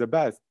project is the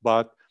best.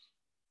 But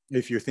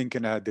if you think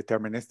in a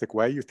deterministic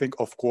way, you think,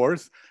 of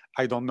course,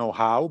 I don't know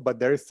how, but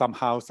there is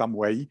somehow some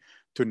way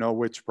to know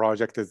which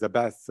project is the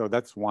best. So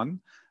that's one.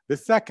 The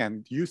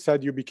second, you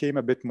said you became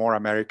a bit more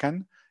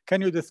American.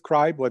 Can you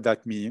describe what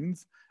that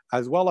means?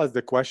 As well as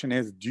the question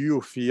is, do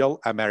you feel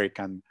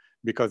American?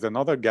 Because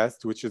another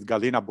guest, which is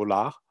Galina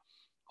Bular,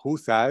 who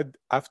said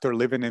after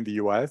living in the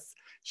US,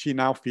 she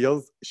now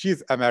feels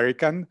she's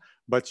American,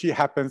 but she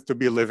happens to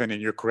be living in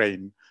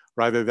Ukraine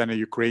rather than a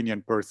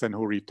Ukrainian person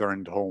who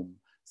returned home.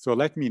 So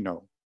let me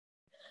know.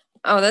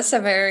 Oh, that's a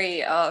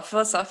very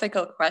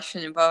philosophical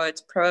question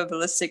about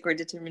probabilistic or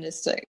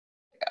deterministic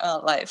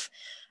life.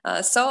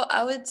 So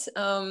I would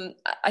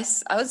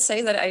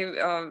say that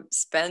I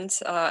spent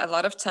a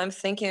lot of time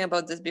thinking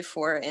about this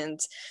before,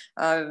 and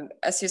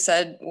as you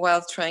said,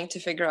 while trying to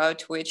figure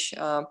out which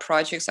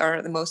projects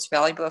are the most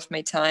valuable of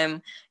my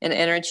time and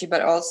energy,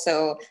 but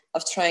also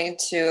of trying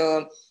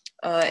to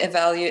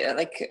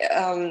evaluate,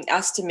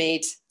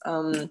 estimate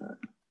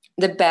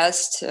the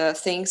best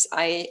things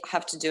I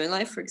have to do in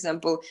life. For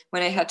example,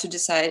 when I had to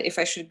decide if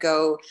I should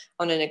go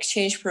on an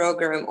exchange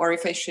program or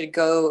if I should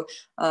go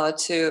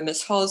to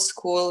Miss Hall's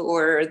school,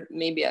 or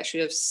maybe I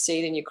should have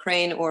stayed in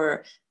Ukraine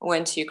or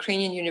went to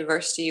Ukrainian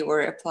university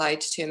or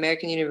applied to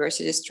American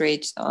university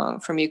straight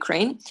from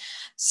Ukraine.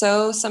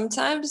 So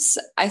sometimes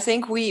I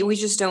think we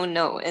just don't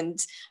know.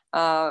 And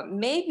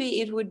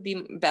maybe it would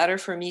be better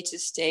for me to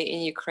stay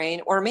in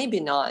Ukraine, or maybe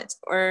not.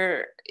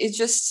 Or it's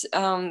just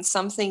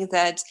something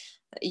that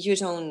you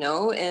don't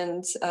know.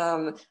 And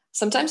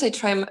sometimes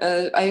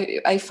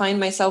I find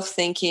myself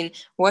thinking,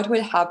 what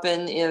would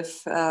happen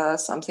if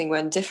something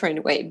went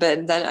different way?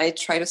 But then I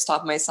try to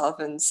stop myself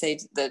and say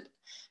that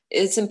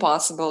it's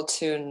impossible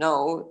to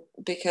know,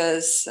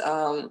 because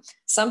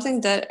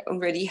something that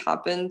already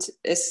happened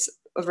is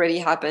already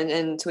happened,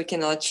 and we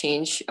cannot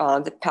change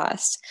the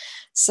past.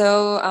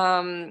 So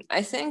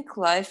I think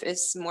life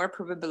is more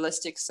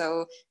probabilistic.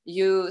 So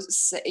you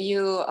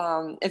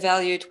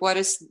evaluate what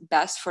is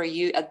best for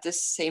you at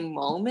this same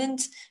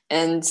moment,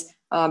 and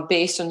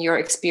based on your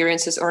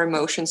experiences or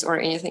emotions or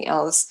anything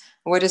else,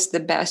 what is the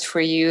best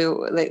for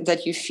you,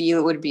 that you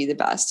feel would be the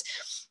best.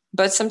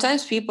 But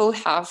sometimes people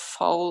have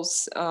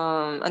false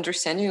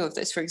understanding of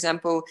this. For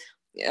example,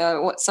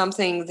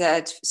 something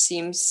that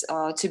seems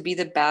to be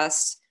the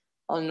best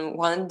on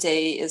one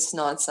day is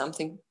not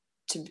something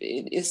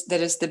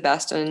that is the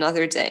best on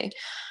another day.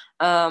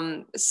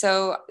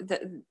 So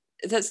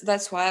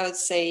that's why I would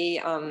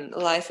say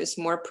life is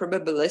more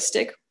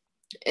probabilistic.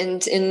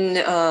 And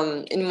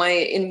in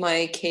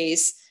my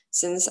case,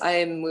 since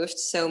I moved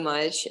so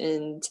much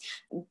and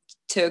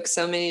took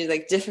so many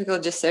like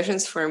difficult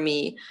decisions for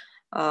me,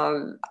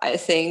 I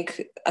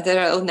think that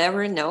I'll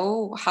never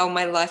know how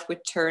my life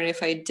would turn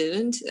if I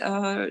didn't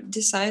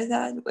decide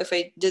that, if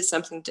I did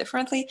something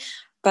differently.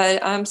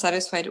 But I'm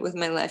satisfied with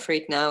my life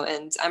right now,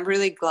 and I'm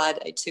really glad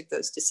I took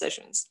those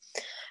decisions.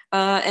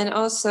 And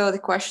also the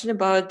question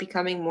about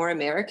becoming more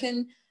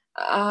American.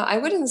 I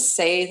wouldn't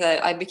say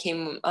that I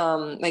became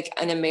like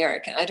an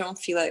American. I don't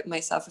feel like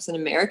myself as an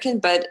American,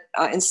 but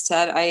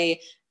instead I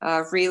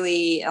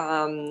really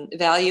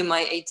value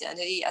my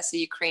identity as a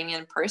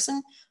Ukrainian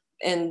person.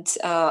 And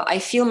I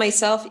feel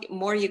myself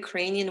more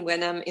Ukrainian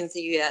when I'm in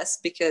the US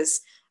because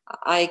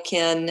I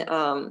can.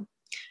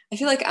 I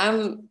feel like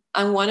I'm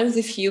one of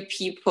the few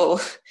people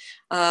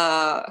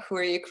who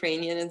are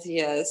Ukrainian in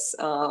the US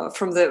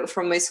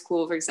from my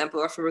school, for example,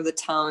 or from the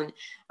town.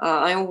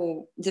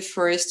 I'm the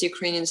first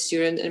Ukrainian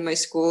student in my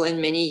school in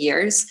many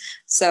years,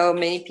 so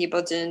many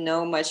people didn't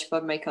know much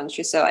about my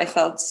country. So I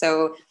felt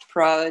so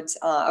proud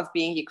of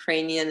being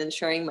Ukrainian and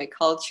sharing my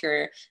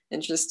culture.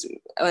 And just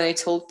when I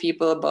told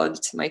people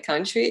about my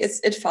country,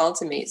 it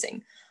felt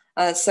amazing.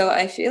 So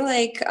I feel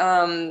like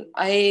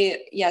I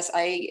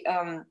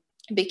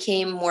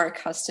became more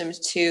accustomed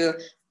to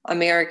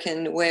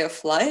American way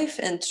of life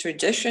and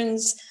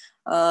traditions.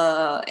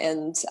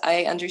 And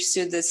I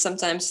understood that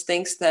sometimes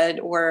things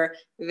that were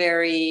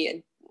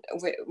very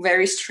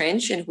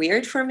strange and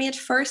weird for me at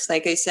first,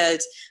 like I said,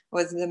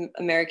 with the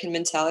American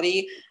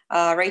mentality,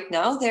 right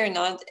now they're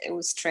not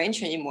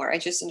strange anymore. I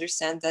just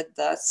understand that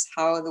that's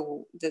how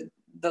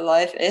the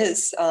life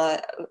is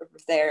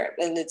there,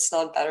 and it's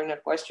not better,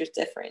 not worse, just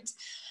different.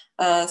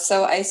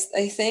 So I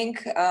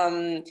think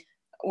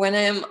when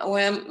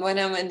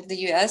I'm in the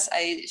US,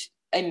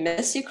 I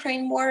miss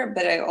Ukraine more,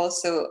 but I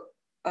also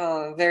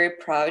very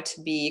proud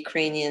to be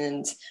Ukrainian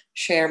and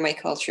share my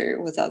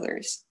culture with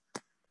others.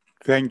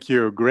 Thank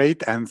you.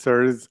 Great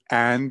answers.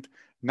 And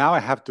now I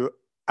have to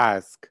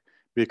ask,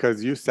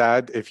 because you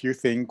said if you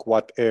think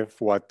what if,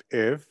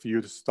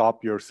 you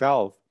stop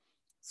yourself.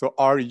 So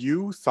are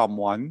you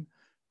someone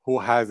who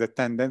has a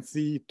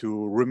tendency to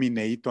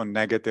ruminate on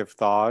negative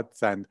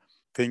thoughts and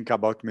think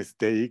about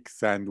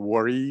mistakes and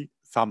worry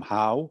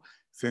somehow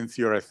since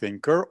you're a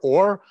thinker?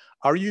 Or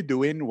are you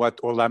doing what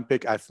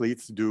Olympic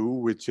athletes do,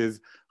 which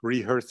is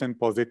rehearsing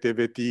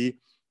positivity,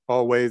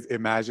 always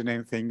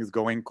imagining things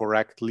going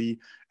correctly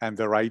and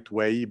the right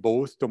way,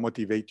 both to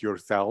motivate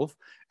yourself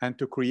and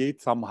to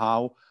create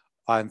somehow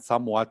and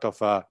somewhat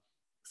of a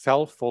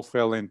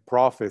self-fulfilling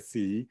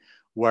prophecy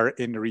where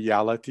in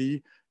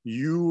reality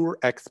your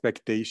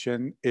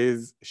expectation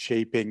is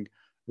shaping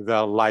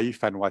the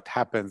life and what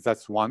happens?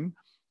 That's one.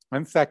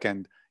 And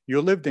second,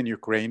 you lived in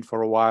Ukraine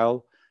for a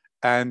while,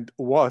 and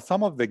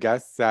some of the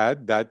guests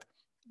said that,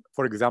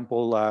 for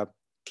example,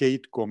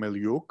 Kate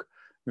Komilyuk,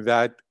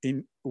 that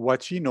in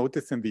what she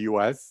noticed in the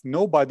US,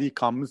 nobody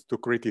comes to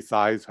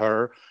criticize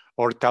her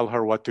or tell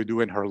her what to do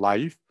in her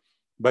life.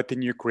 But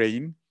in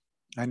Ukraine,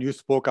 and you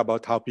spoke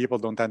about how people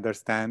don't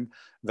understand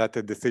that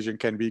a decision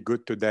can be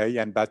good today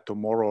and bad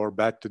tomorrow, or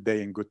bad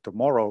today and good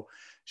tomorrow.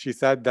 She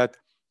said that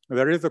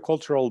there is a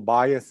cultural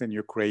bias in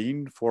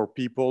Ukraine for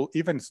people,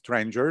 even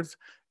strangers,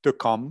 to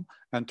come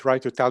and try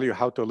to tell you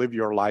how to live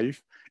your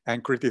life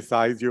and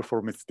criticize you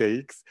for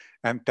mistakes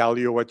and tell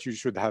you what you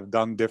should have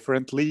done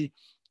differently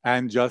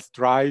and just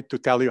try to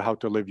tell you how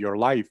to live your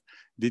life.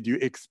 Did you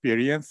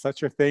experience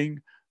such a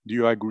thing? Do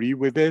you agree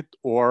with it?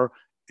 Or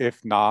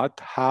if not,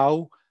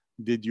 how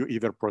did you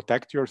either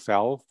protect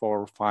yourself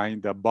or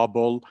find a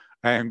bubble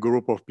and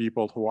group of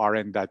people who are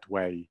in that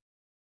way?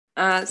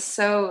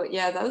 So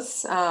yeah,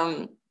 those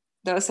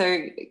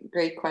are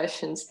great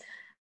questions.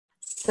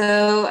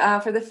 So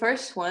for the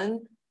first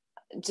one,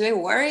 do I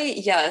worry?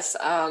 Yes.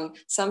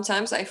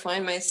 Sometimes I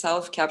find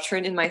myself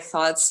captured in my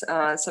thoughts,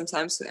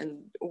 sometimes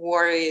in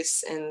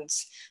worries and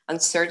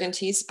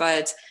uncertainties,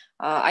 but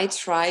I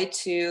try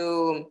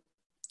to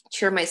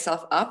cheer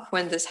myself up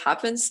when this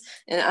happens.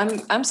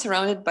 And I'm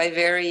surrounded by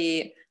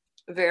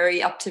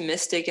very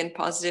optimistic and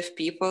positive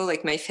people,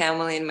 like my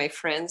family and my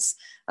friends.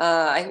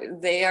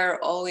 They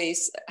are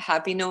always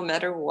happy no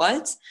matter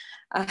what.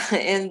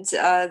 And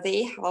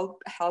they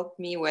help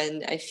me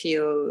when I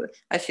feel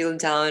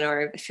down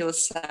or I feel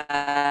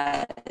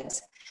sad.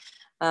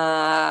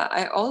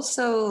 I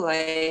also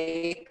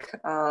like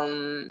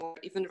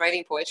even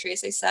writing poetry,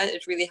 as I said,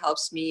 it really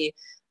helps me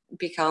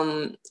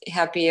become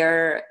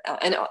happier.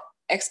 And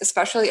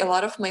especially a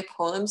lot of my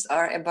poems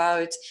are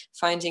about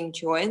finding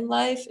joy in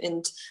life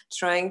and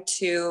trying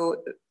to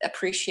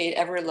appreciate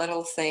every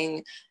little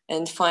thing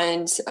and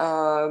find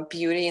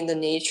beauty in the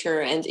nature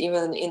and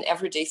even in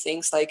everyday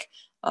things like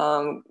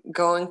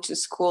going to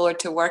school or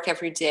to work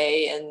every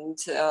day and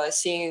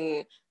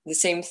seeing the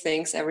same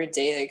things every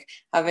day, like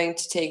having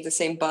to take the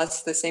same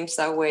bus, the same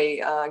subway,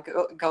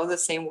 go the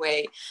same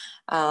way.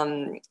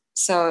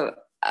 So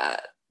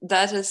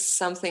that is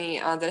something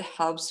that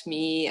helps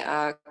me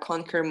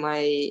conquer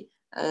my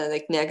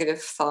like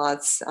negative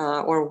thoughts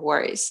or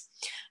worries.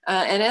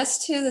 And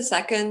as to the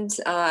second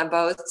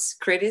about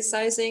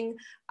criticizing,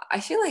 I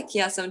feel like,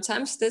 yeah,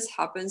 sometimes this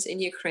happens in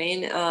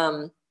Ukraine.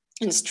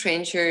 And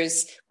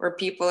strangers or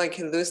people like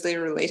loosely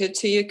related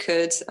to you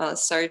could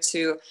start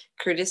to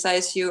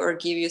criticize you or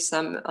give you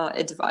some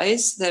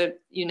advice that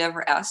you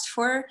never asked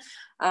for.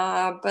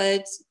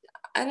 But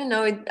I don't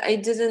know, I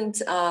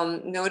didn't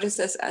notice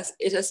as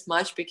it as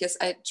much because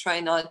I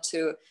try not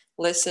to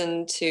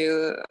listen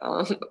to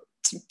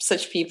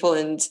such people.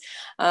 And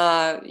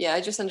yeah,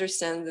 I just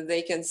understand that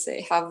they can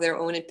say have their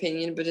own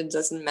opinion, but it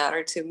doesn't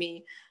matter to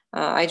me.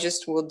 I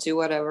just will do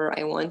whatever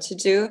I want to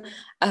do.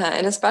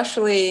 And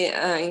especially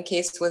in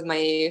case with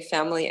my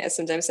family,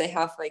 sometimes I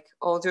have like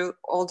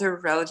older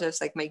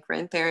relatives, like my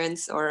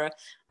grandparents or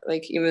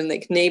like even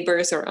like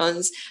neighbors or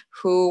aunts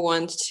who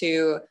want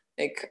to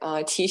like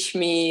teach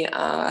me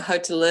how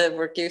to live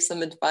or give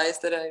some advice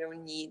that I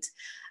don't need.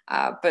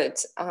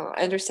 But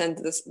I understand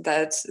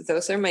that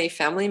those are my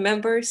family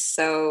members,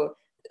 so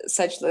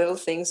such little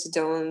things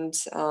don't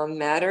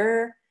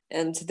matter,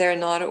 and they're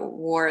not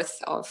worth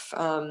of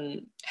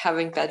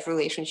having bad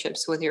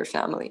relationships with your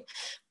family.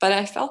 But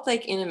I felt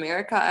like in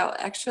America, I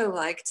actually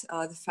liked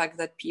the fact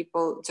that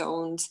people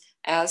don't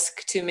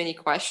ask too many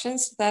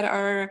questions that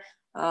are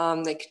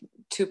like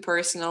too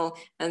personal,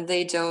 and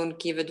they don't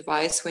give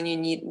advice when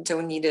you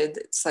don't need it.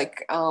 It's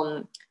like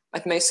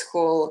at my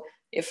school,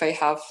 if I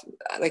have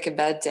like a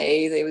bad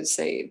day, they would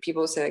say,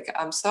 people would say like,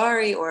 I'm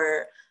sorry,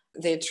 or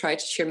they try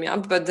to cheer me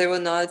up, but they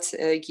will not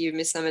give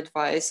me some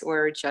advice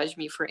or judge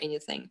me for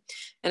anything.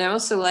 And I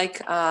also like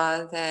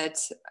that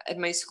at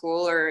my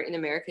school or in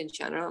America in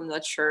general, I'm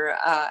not sure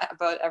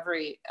about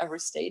every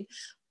state,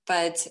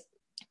 but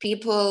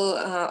people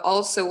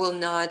also will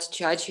not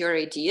judge your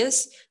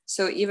ideas.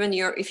 So even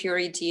if your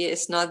idea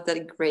is not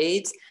that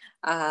great,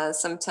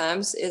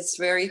 sometimes it's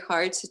very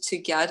hard to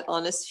get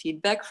honest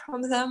feedback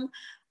from them.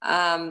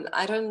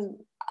 I don't.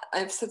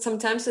 I've said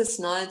sometimes it's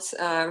not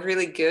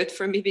really good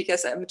for me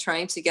because I'm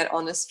trying to get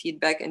honest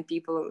feedback and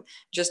people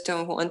just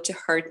don't want to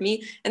hurt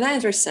me. And I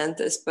understand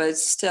this, but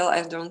still,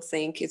 I don't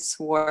think it's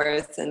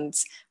worth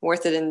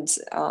it.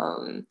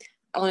 And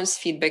honest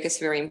feedback is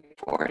very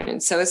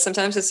important. So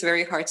sometimes it's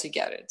very hard to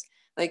get it.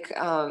 Like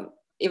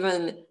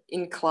even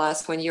in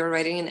class when you're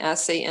writing an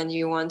essay and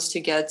you want to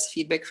get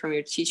feedback from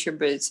your teacher,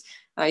 but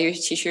your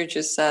teacher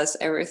just says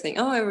everything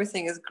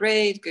is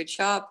great, good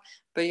job,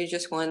 but you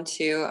just want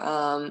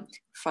to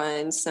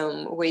find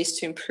some ways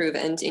to improve.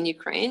 And in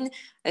Ukraine,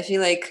 I feel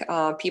like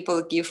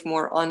people give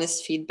more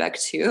honest feedback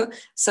too.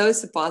 So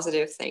it's a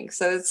positive thing.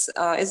 So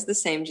it's the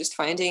same, just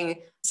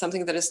finding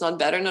something that is not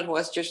better, not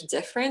was just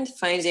different,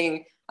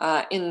 finding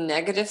in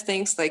negative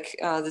things like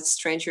that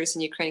strangers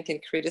in Ukraine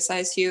can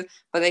criticize you,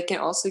 but they can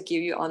also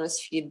give you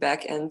honest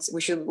feedback, and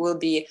will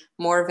be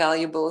more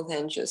valuable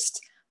than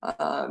just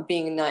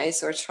being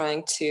nice or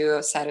trying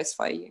to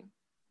satisfy you.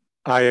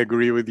 I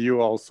agree with you.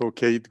 Also,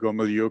 Kate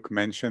Gomilyuk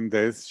mentioned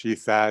this. She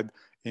said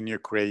in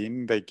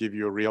Ukraine, they give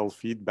you real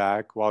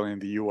feedback, while in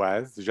the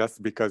US,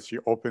 just because she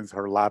opens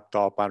her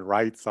laptop and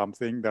writes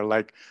something, they're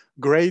like,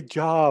 great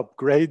job,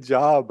 great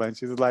job. And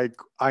she's like,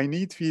 I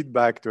need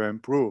feedback to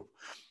improve.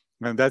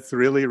 And that's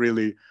really,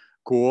 really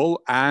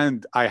cool.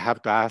 And I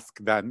have to ask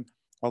then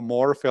a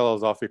more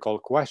philosophical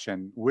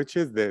question, which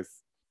is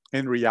this: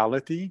 in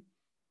reality,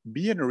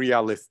 being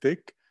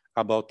realistic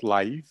about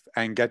life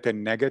and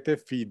getting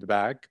negative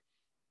feedback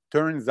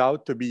turns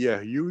out to be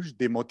a huge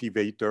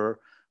demotivator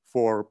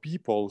for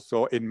people.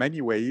 So, in many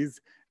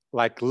ways,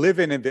 like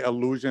living in the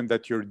illusion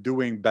that you're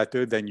doing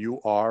better than you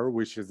are,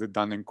 which is the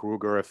Dunning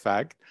Kruger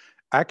effect,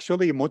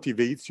 actually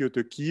motivates you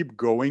to keep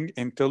going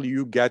until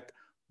you get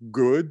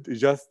good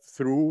just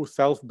through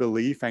self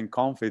belief and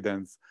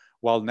confidence.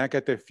 While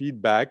negative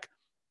feedback,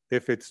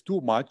 if it's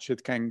too much,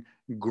 it can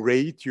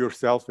grate your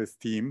self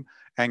esteem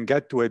and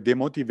get to a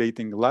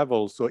demotivating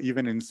level. So,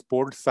 even in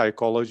sports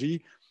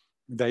psychology,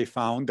 they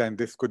found, and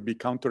this could be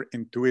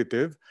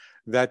counterintuitive,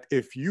 that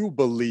if you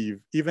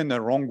believe, even the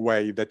wrong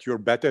way, that you're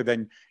better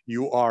than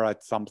you are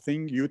at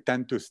something, you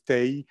tend to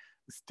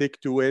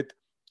stick to it,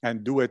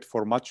 and do it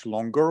for much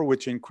longer,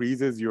 which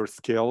increases your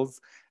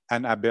skills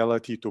and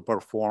ability to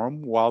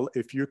perform. While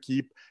if you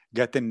keep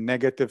getting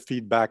negative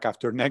feedback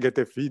after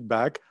negative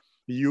feedback,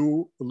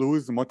 you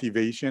lose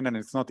motivation, and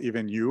it's not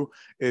even you,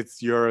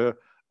 it's your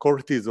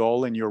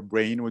cortisol in your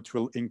brain, which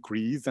will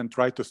increase and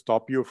try to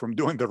stop you from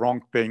doing the wrong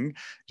thing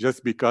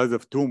just because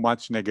of too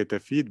much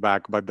negative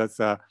feedback. But that's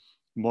a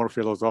more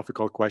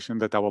philosophical question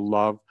that I would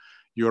love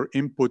your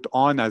input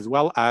on, as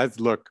well as,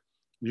 look,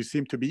 you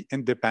seem to be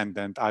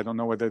independent. I don't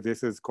know whether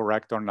this is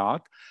correct or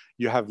not.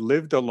 You have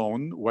lived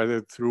alone,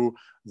 whether through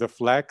the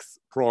Flex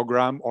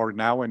program or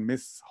now in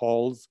Miss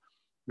Hall's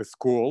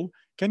school.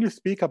 Can you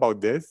speak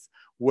about this?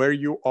 Were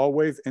you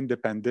always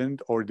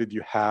independent, or did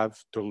you have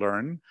to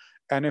learn?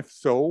 And if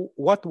so,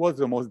 what was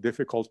the most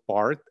difficult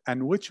part,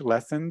 and which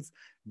lessons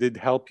did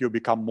help you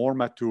become more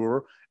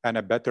mature and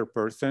a better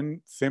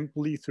person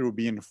simply through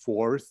being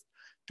forced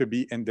to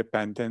be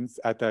independent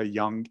at a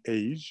young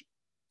age?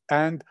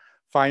 And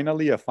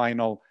finally, a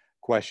final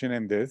question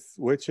in this,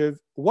 which is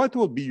what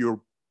will be your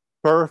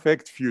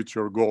perfect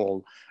future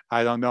goal?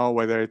 I don't know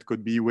whether it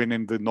could be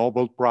winning the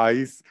Nobel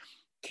Prize,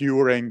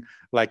 curing,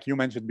 like you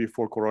mentioned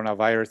before,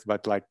 coronavirus,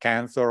 but like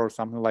cancer or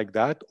something like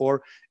that?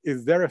 Or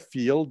is there a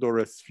field or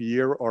a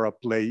sphere or a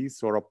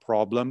place or a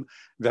problem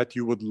that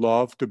you would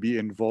love to be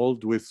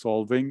involved with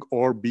solving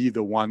or be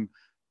the one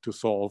to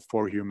solve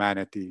for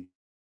humanity?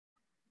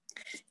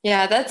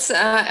 Yeah, that's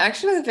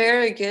actually a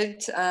very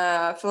good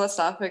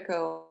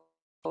philosophical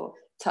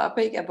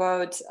topic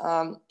about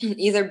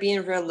either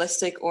being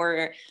realistic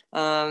or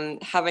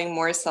having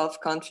more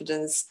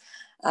self-confidence.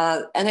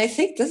 And I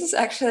think this is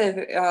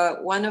actually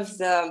one of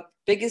the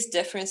biggest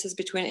differences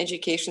between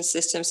education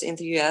systems in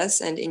the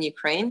US and in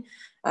Ukraine.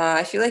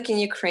 I feel like in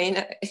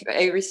Ukraine,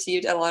 I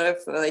received a lot of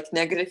like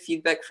negative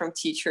feedback from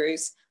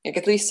teachers, like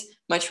at least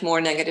much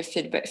more negative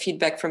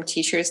feedback from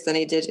teachers than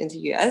I did in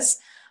the US.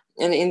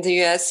 And in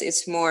the US,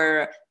 it's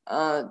more,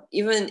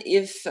 even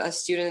if a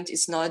student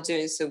is not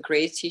doing so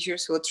great,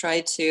 teachers will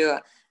try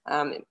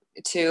um,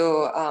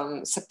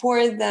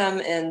 support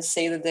them and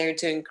say that they're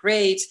doing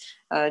great,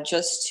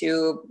 just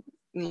to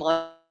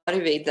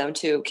motivate them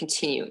to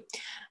continue.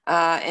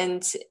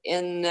 And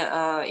in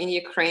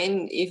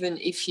Ukraine, even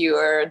if you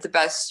are the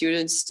best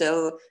student,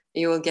 still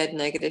you will get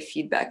negative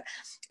feedback.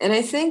 And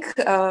I think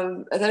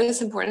that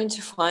it's important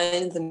to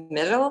find the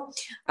middle.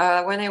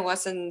 When I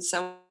was in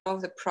some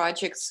of the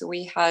projects,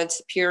 we had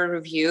peer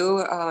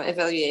review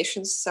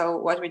evaluations. So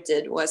what we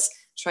did was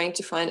trying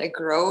to find a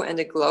grow and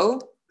a glow.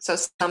 So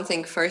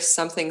something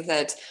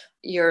that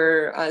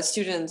your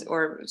student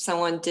or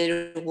someone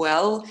did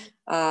well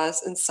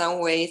in some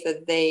way,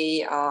 that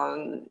they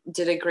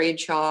did a great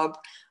job,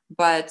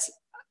 but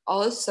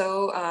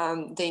also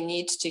you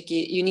need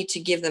to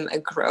give them a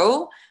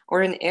grow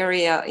or an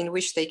area in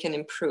which they can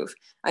improve.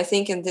 I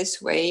think in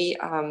this way,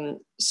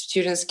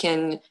 students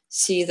can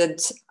see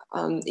that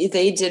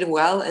they did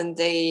well and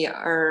they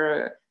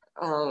are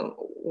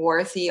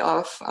worthy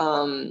of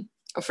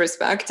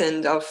respect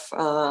and of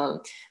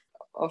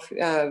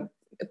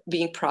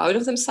being proud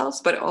of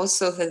themselves, but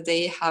also that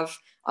they have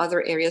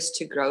other areas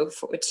to grow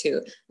for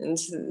too, and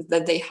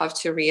that they have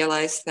to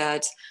realize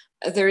that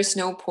there is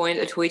no point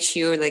at which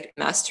you like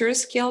master a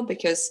skill,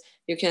 because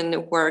you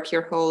can work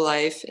your whole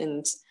life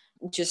and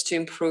just to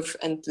improve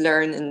and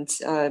learn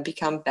and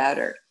become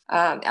better.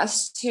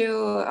 As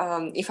to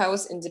if I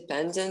was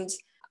independent,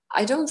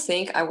 I don't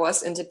think I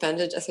was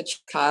independent as a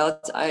child.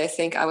 I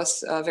think I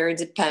was very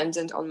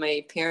dependent on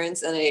my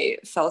parents, and I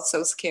felt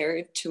so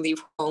scared to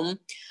leave home.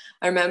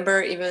 I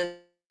remember even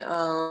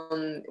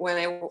when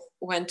I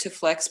went to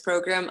Flex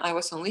program, I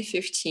was only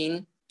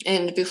 15.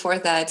 And before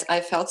that, I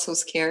felt so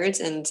scared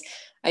and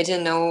I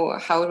didn't know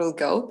how it will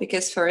go,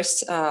 because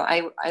first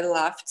I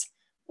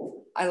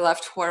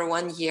left for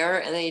 1 year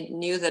and I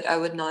knew that I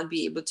would not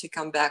be able to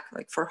come back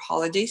like for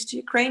holidays to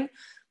Ukraine.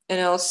 And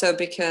also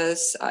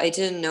because I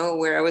didn't know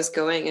where I was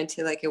going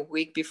until like a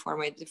week before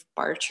my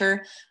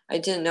departure. I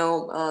didn't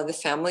know the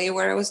family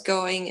where I was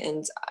going,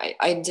 and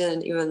I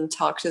didn't even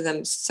talk to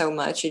them so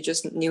much. I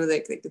just knew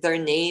like their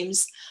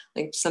names,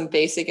 like some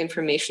basic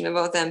information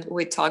about them.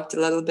 We talked a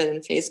little bit in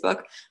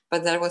Facebook,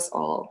 but that was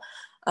all.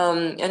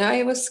 And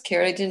I was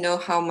scared. I didn't know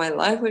how my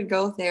life would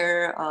go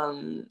there.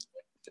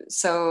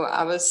 So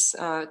I was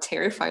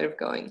terrified of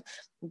going,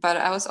 but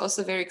I was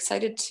also very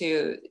excited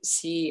to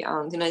see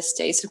the United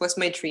States. It was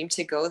my dream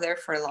to go there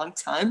for a long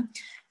time,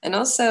 and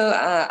also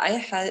I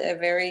had a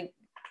very,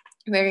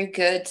 very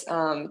good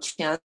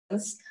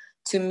chance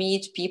to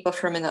meet people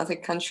from another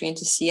country and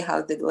to see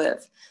how they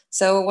live.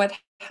 So what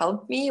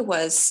helped me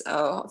was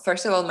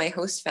first of all my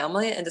host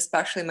family, and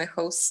especially my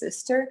host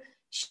sister.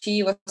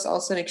 She was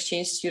also an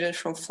exchange student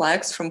from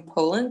Flex from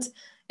Poland,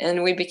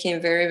 and we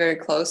became very, very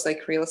close,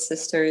 like real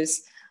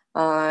sisters.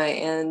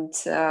 And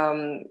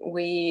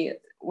we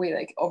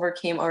like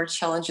overcame our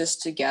challenges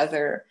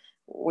together.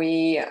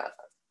 We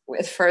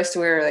at first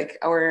we were like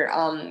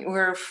we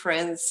were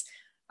friends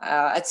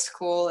at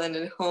school and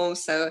at home,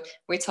 so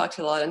we talked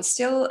a lot, and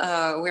still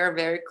we are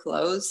very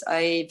close.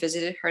 I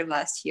visited her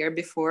last year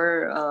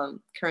before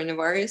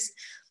coronavirus,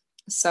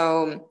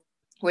 so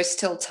we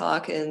still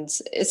talk, and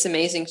it's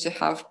amazing to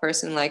have a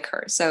person like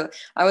her. So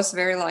I was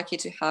very lucky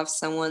to have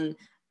someone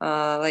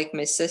like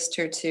my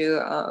sister to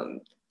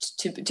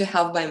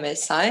have by my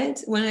side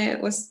when I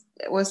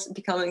was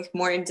becoming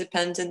more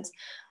independent.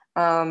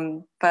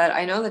 But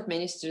I know that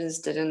many students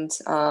didn't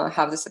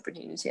have this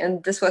opportunity,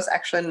 and this was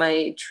actually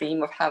my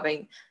dream of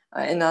having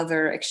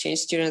another exchange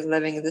student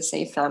living in the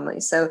same family.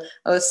 So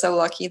I was so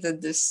lucky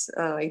that this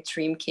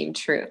dream came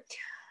true.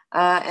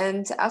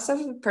 And as of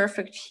a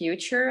perfect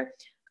future,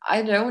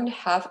 I don't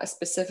have a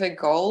specific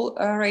goal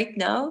right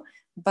now,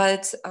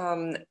 but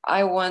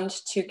I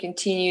want to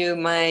continue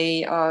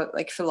my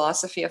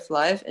philosophy of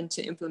life and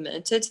to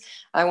implement it.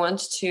 I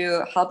want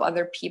to help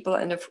other people,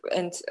 and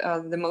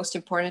the most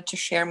important, to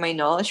share my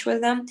knowledge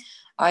with them.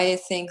 I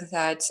think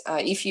that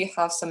if you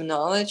have some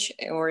knowledge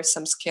or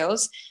some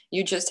skills,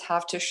 you just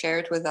have to share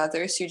it with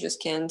others. You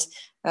just can't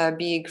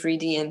be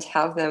greedy and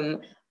have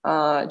them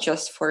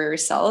just for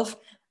yourself.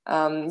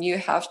 You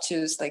have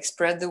to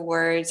spread the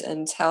words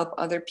and help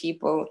other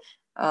people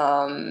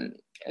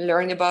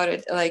learn about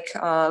it,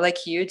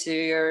 like you do.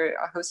 You're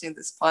hosting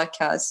this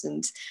podcast,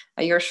 and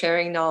you're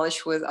sharing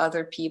knowledge with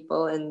other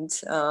people, and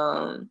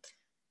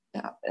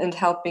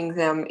helping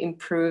them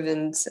improve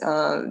and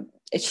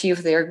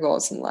achieve their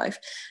goals in life.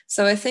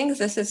 So I think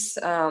this is,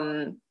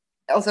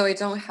 although I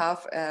don't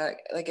have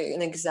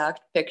an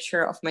exact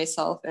picture of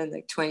myself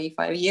in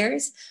 25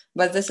 years,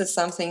 but this is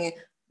something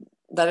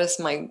that is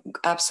my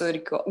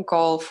absolute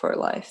goal for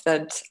life,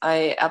 that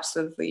I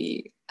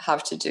absolutely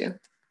have to do.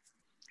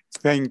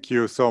 Thank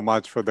you so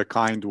much for the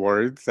kind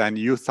words. And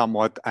you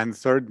somewhat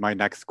answered my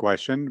next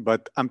question,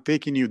 but I'm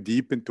taking you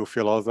deep into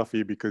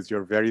philosophy because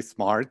you're very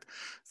smart.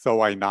 So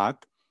why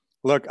not?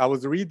 Look, I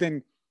was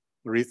reading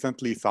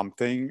recently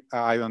something.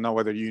 I don't know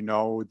whether you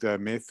know the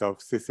myth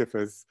of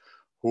Sisyphus,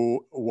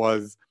 who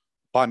was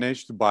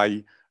punished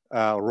by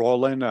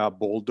rolling a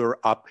boulder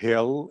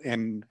uphill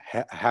in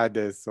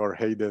Hades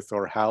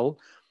or hell.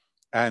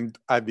 And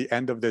at the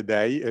end of the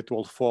day, it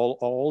will fall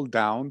all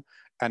down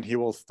and he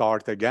will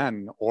start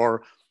again.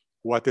 Or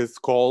what is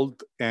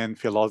called in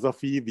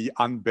philosophy the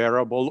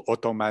unbearable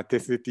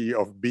automaticity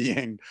of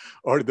being,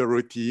 or the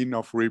routine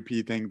of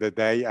repeating the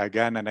day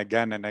again and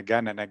again and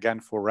again and again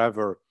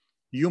forever.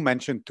 You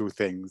mentioned two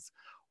things.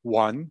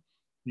 One,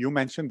 you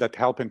mentioned that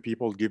helping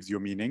people gives you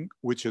meaning,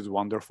 which is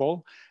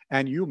wonderful.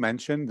 And you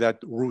mentioned that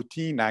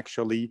routine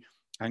actually,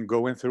 and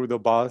going through the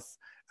bus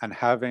and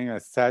having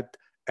a set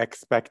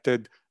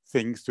expected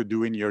things to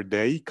do in your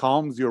day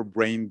calms your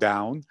brain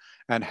down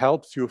and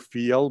helps you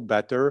feel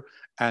better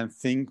and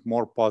think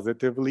more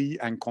positively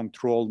and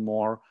control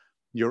more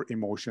your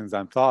emotions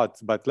and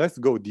thoughts. But let's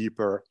go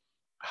deeper.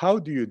 How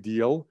do you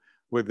deal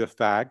with the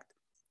fact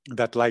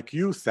that, like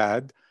you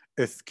said,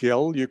 a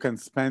skill you can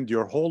spend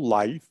your whole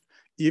life,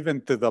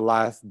 even to the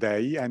last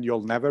day, and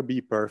you'll never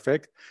be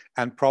perfect.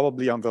 And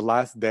probably on the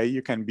last day,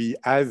 you can be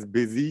as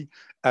busy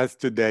as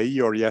today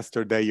or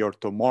yesterday or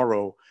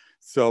tomorrow.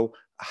 So,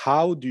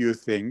 how do you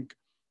think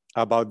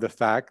about the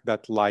fact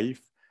that life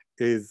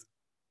is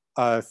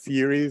a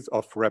series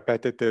of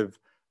repetitive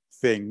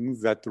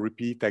things that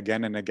repeat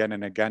again and again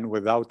and again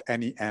without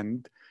any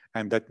end?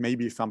 And that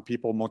maybe some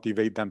people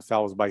motivate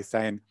themselves by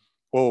saying,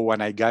 oh,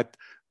 when I get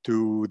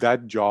to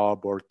that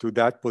job or to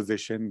that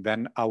position,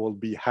 then I will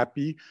be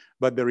happy.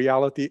 But the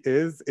reality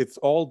is, it's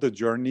all the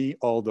journey,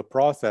 all the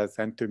process.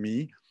 And to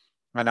me,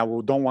 and I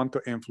don't want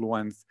to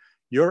influence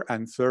your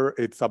answer,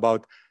 it's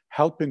about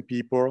helping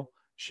people,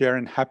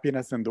 sharing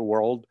happiness in the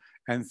world,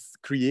 and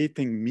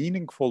creating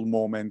meaningful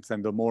moments.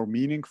 And the more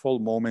meaningful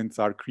moments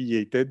are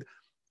created,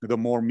 the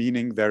more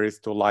meaning there is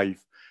to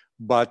life.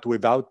 But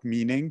without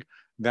meaning,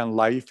 then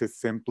life is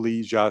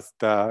simply just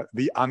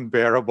the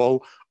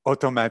unbearable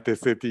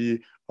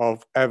automaticity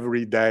of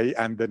every day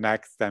and the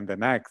next and the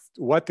next.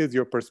 What is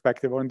your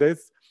perspective on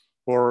this?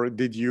 Or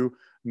did you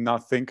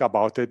not think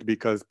about it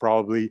because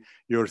probably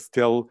you're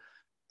still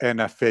in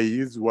a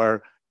phase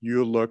where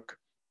you look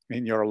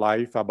in your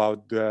life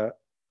about the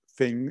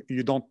thing,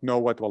 you don't know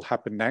what will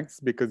happen next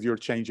because you're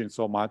changing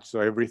so much, so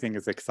everything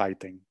is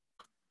exciting?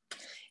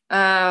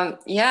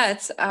 Yeah,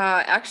 it's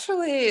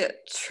actually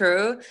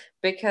true,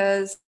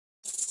 because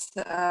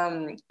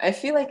I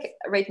feel like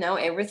right now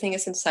everything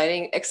is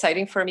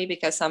exciting for me,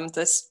 because I'm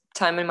this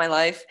time in my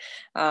life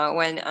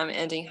when I'm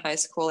ending high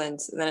school, and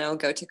then I'll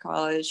go to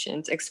college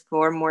and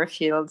explore more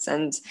fields.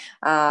 And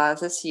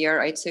this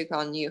year I took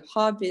on new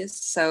hobbies,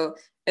 so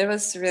it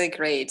was really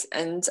great.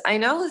 And I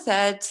know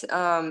that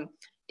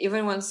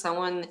even when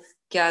someone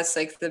gets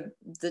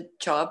the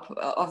job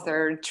of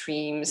their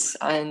dreams,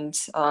 and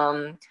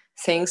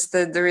thinks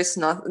that there is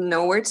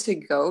nowhere to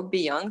go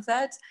beyond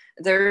that,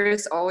 there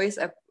is always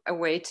a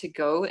way to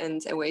go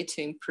and a way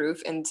to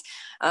improve. And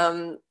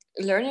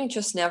learning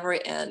just never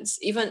ends.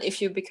 Even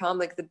if you become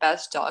the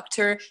best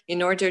doctor,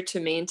 in order to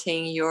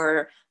maintain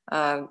your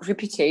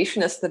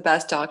reputation as the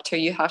best doctor,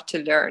 you have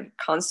to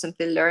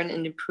constantly learn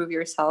and improve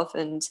yourself,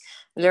 and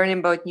learn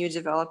about new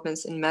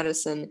developments in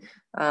medicine.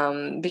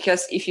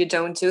 Because if you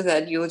don't do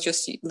that, you'll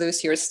just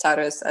lose your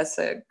status as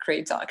a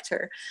great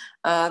doctor.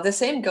 The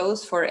same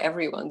goes for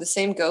everyone. The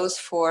same goes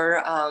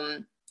for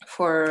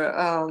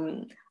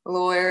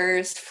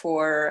lawyers.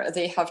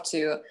 They have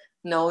to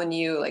know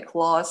new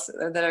laws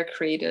that are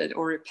created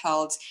or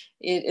repelled.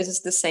 It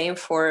is the same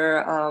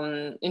for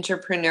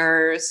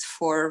entrepreneurs,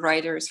 for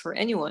writers, for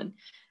anyone.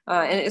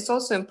 And it's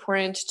also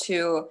important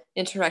to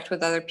interact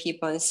with other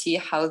people and see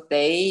how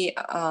they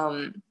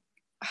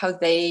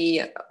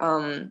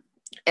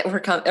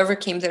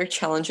overcame their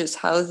challenges,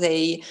 how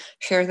they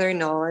share their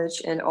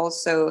knowledge, and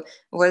also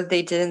what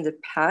they did in the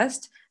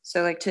past,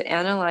 So like to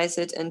analyze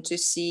it and to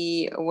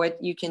see what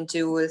you can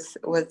do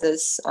with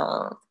this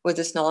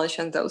knowledge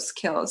and those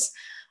skills.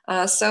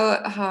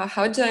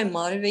 How do I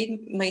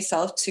motivate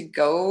myself to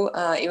go,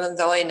 even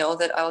though I know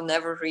that I'll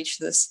never reach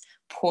this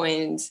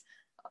point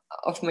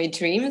of my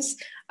dreams?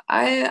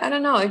 I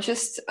don't know. I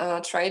just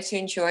try to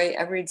enjoy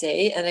every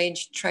day, and I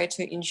try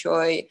to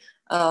enjoy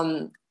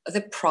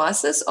the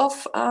process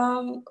of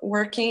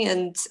working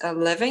and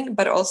living,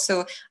 but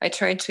also I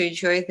try to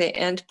enjoy the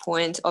end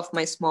point of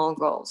my small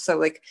goal. So,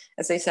 like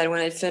as I said,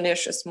 when I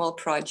finish a small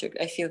project,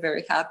 I feel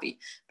very happy.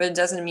 But it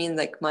doesn't mean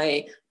like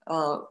my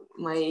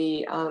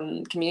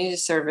community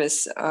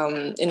service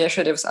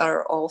initiatives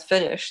are all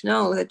finished.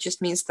 No, that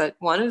just means that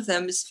one of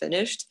them is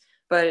finished,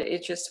 but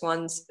it's just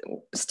one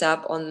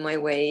step on my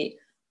way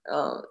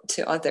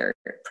to other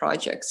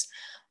projects.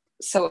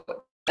 So,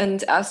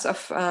 and as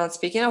of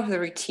speaking of the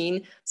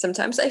routine,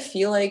 sometimes I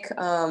feel like,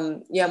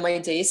 my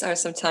days are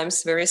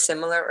sometimes very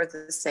similar or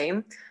the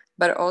same,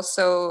 but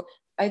also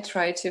I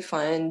try to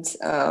find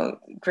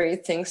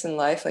great things in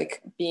life,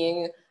 like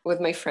being with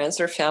my friends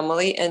or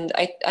family. And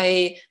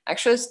I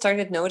actually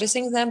started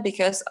noticing them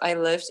because I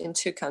lived in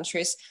two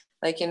countries.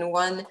 Like in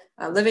one,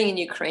 living in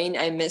Ukraine,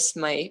 I miss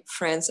my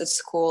friends at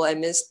school. I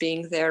miss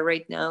being there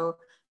right now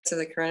to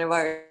the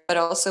coronavirus. But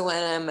also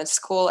when I'm at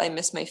school, I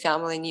miss my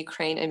family in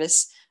Ukraine. I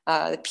miss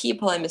the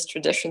people. I miss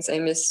traditions. I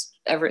miss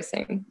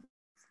everything.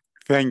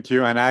 Thank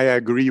you. And I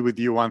agree with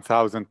you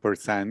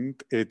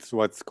 1000%. It's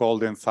what's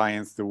called in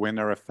science the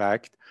winner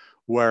effect,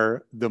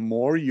 where the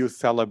more you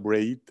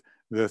celebrate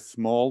the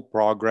small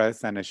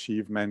progress and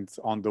achievements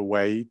on the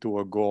way to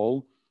a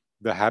goal,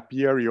 the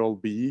happier you'll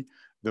be,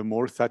 the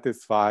more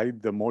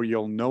satisfied, the more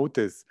you'll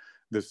notice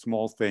the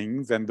small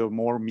things, and the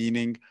more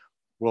meaning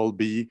will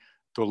be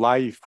to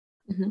life.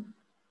 Mm-hmm.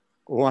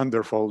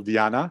 Wonderful,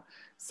 Diana.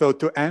 So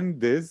to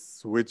end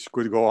this, which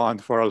could go on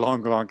for a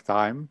long, long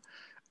time,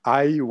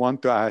 I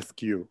want to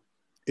ask you,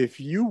 if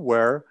you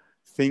were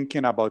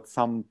thinking about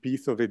some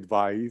piece of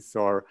advice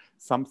or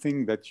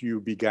something that you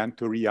began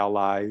to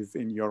realize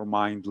in your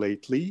mind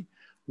lately,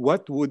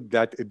 what would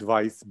that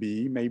advice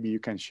be? Maybe you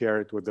can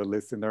share it with the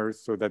listeners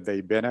so that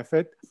they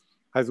benefit,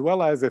 as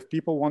well as if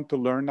people want to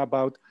learn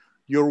about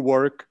your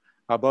work,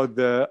 about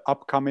the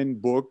upcoming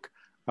book,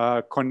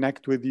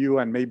 connect with you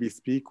and maybe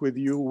speak with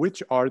you,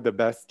 which are the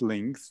best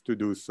links to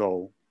do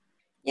so?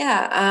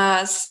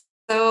 Yeah.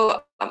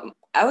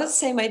 I would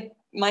say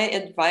my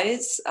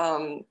advice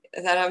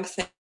that I'm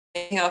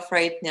thinking of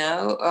right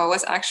now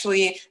was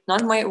actually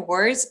not my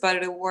words,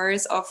 but the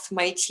words of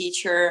my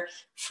teacher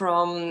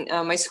from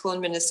my school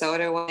in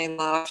Minnesota when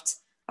I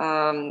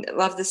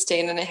left the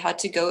state and I had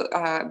to go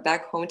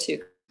back home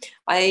to.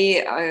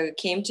 I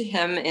came to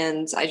him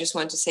and I just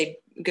wanted to say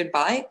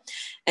goodbye,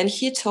 and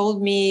he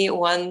told me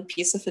one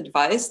piece of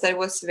advice that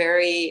was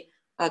very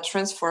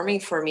transforming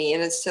for me,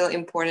 and it's still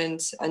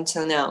important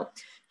until now.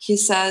 He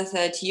says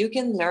that you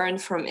can learn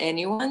from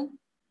anyone,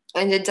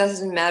 and it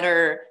doesn't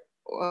matter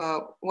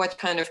what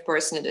kind of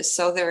person it is.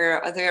 So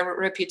their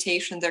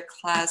reputation, their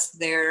class,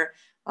 their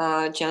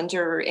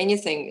gender,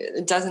 anything,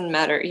 it doesn't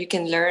matter. You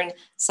can learn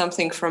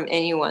something from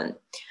anyone.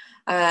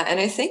 And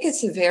I think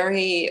it's a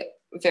very,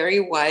 very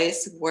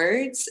wise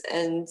words.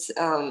 And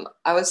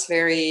I was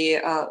very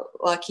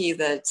lucky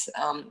that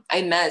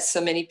I met so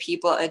many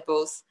people at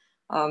both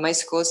my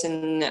schools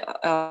in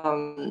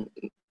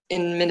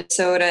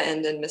Minnesota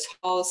and in Miss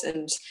Halls.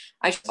 And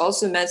I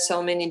also met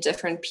so many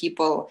different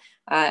people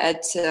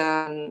at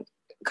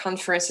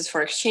conferences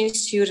for exchange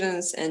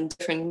students and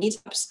different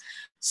meetups.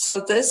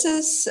 So this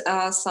is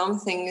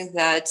something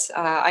that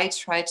I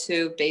try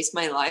to base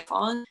my life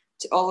on,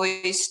 to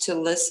always to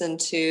listen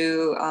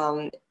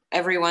to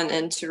everyone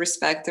and to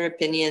respect their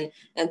opinion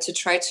and to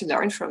try to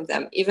learn from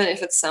them. Even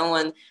if it's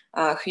someone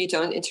who you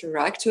don't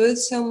interact with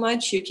so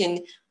much, you can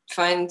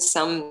find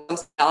some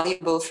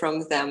valuable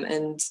from them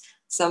and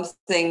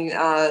something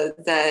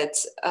that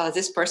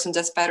this person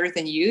does better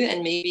than you,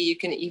 and maybe you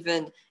can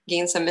even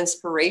gain some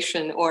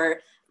inspiration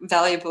or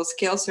valuable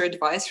skills or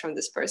advice from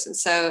this person.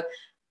 So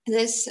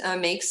this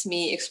makes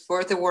me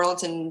explore the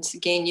world and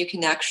gain new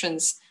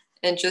connections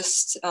and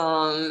just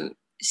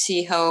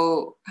see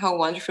how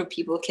wonderful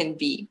people can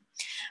be.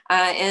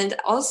 And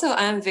also,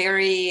 I'm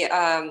very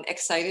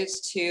excited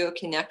to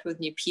connect with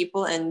new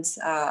people, and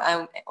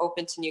I'm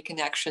open to new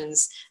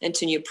connections and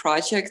to new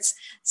projects.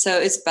 So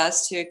it's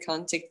best to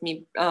contact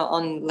me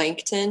on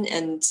LinkedIn,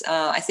 and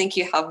I think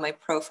you have my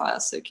profile,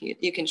 so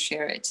you can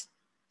share it.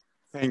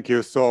 Thank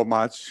you so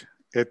much.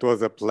 It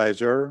was a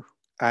pleasure,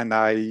 and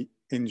I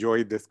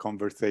enjoyed this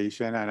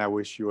conversation, and I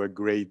wish you a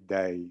great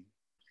day.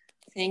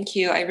 Thank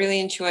you. I really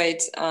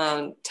enjoyed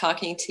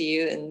talking to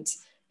you, and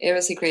it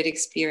was a great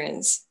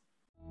experience.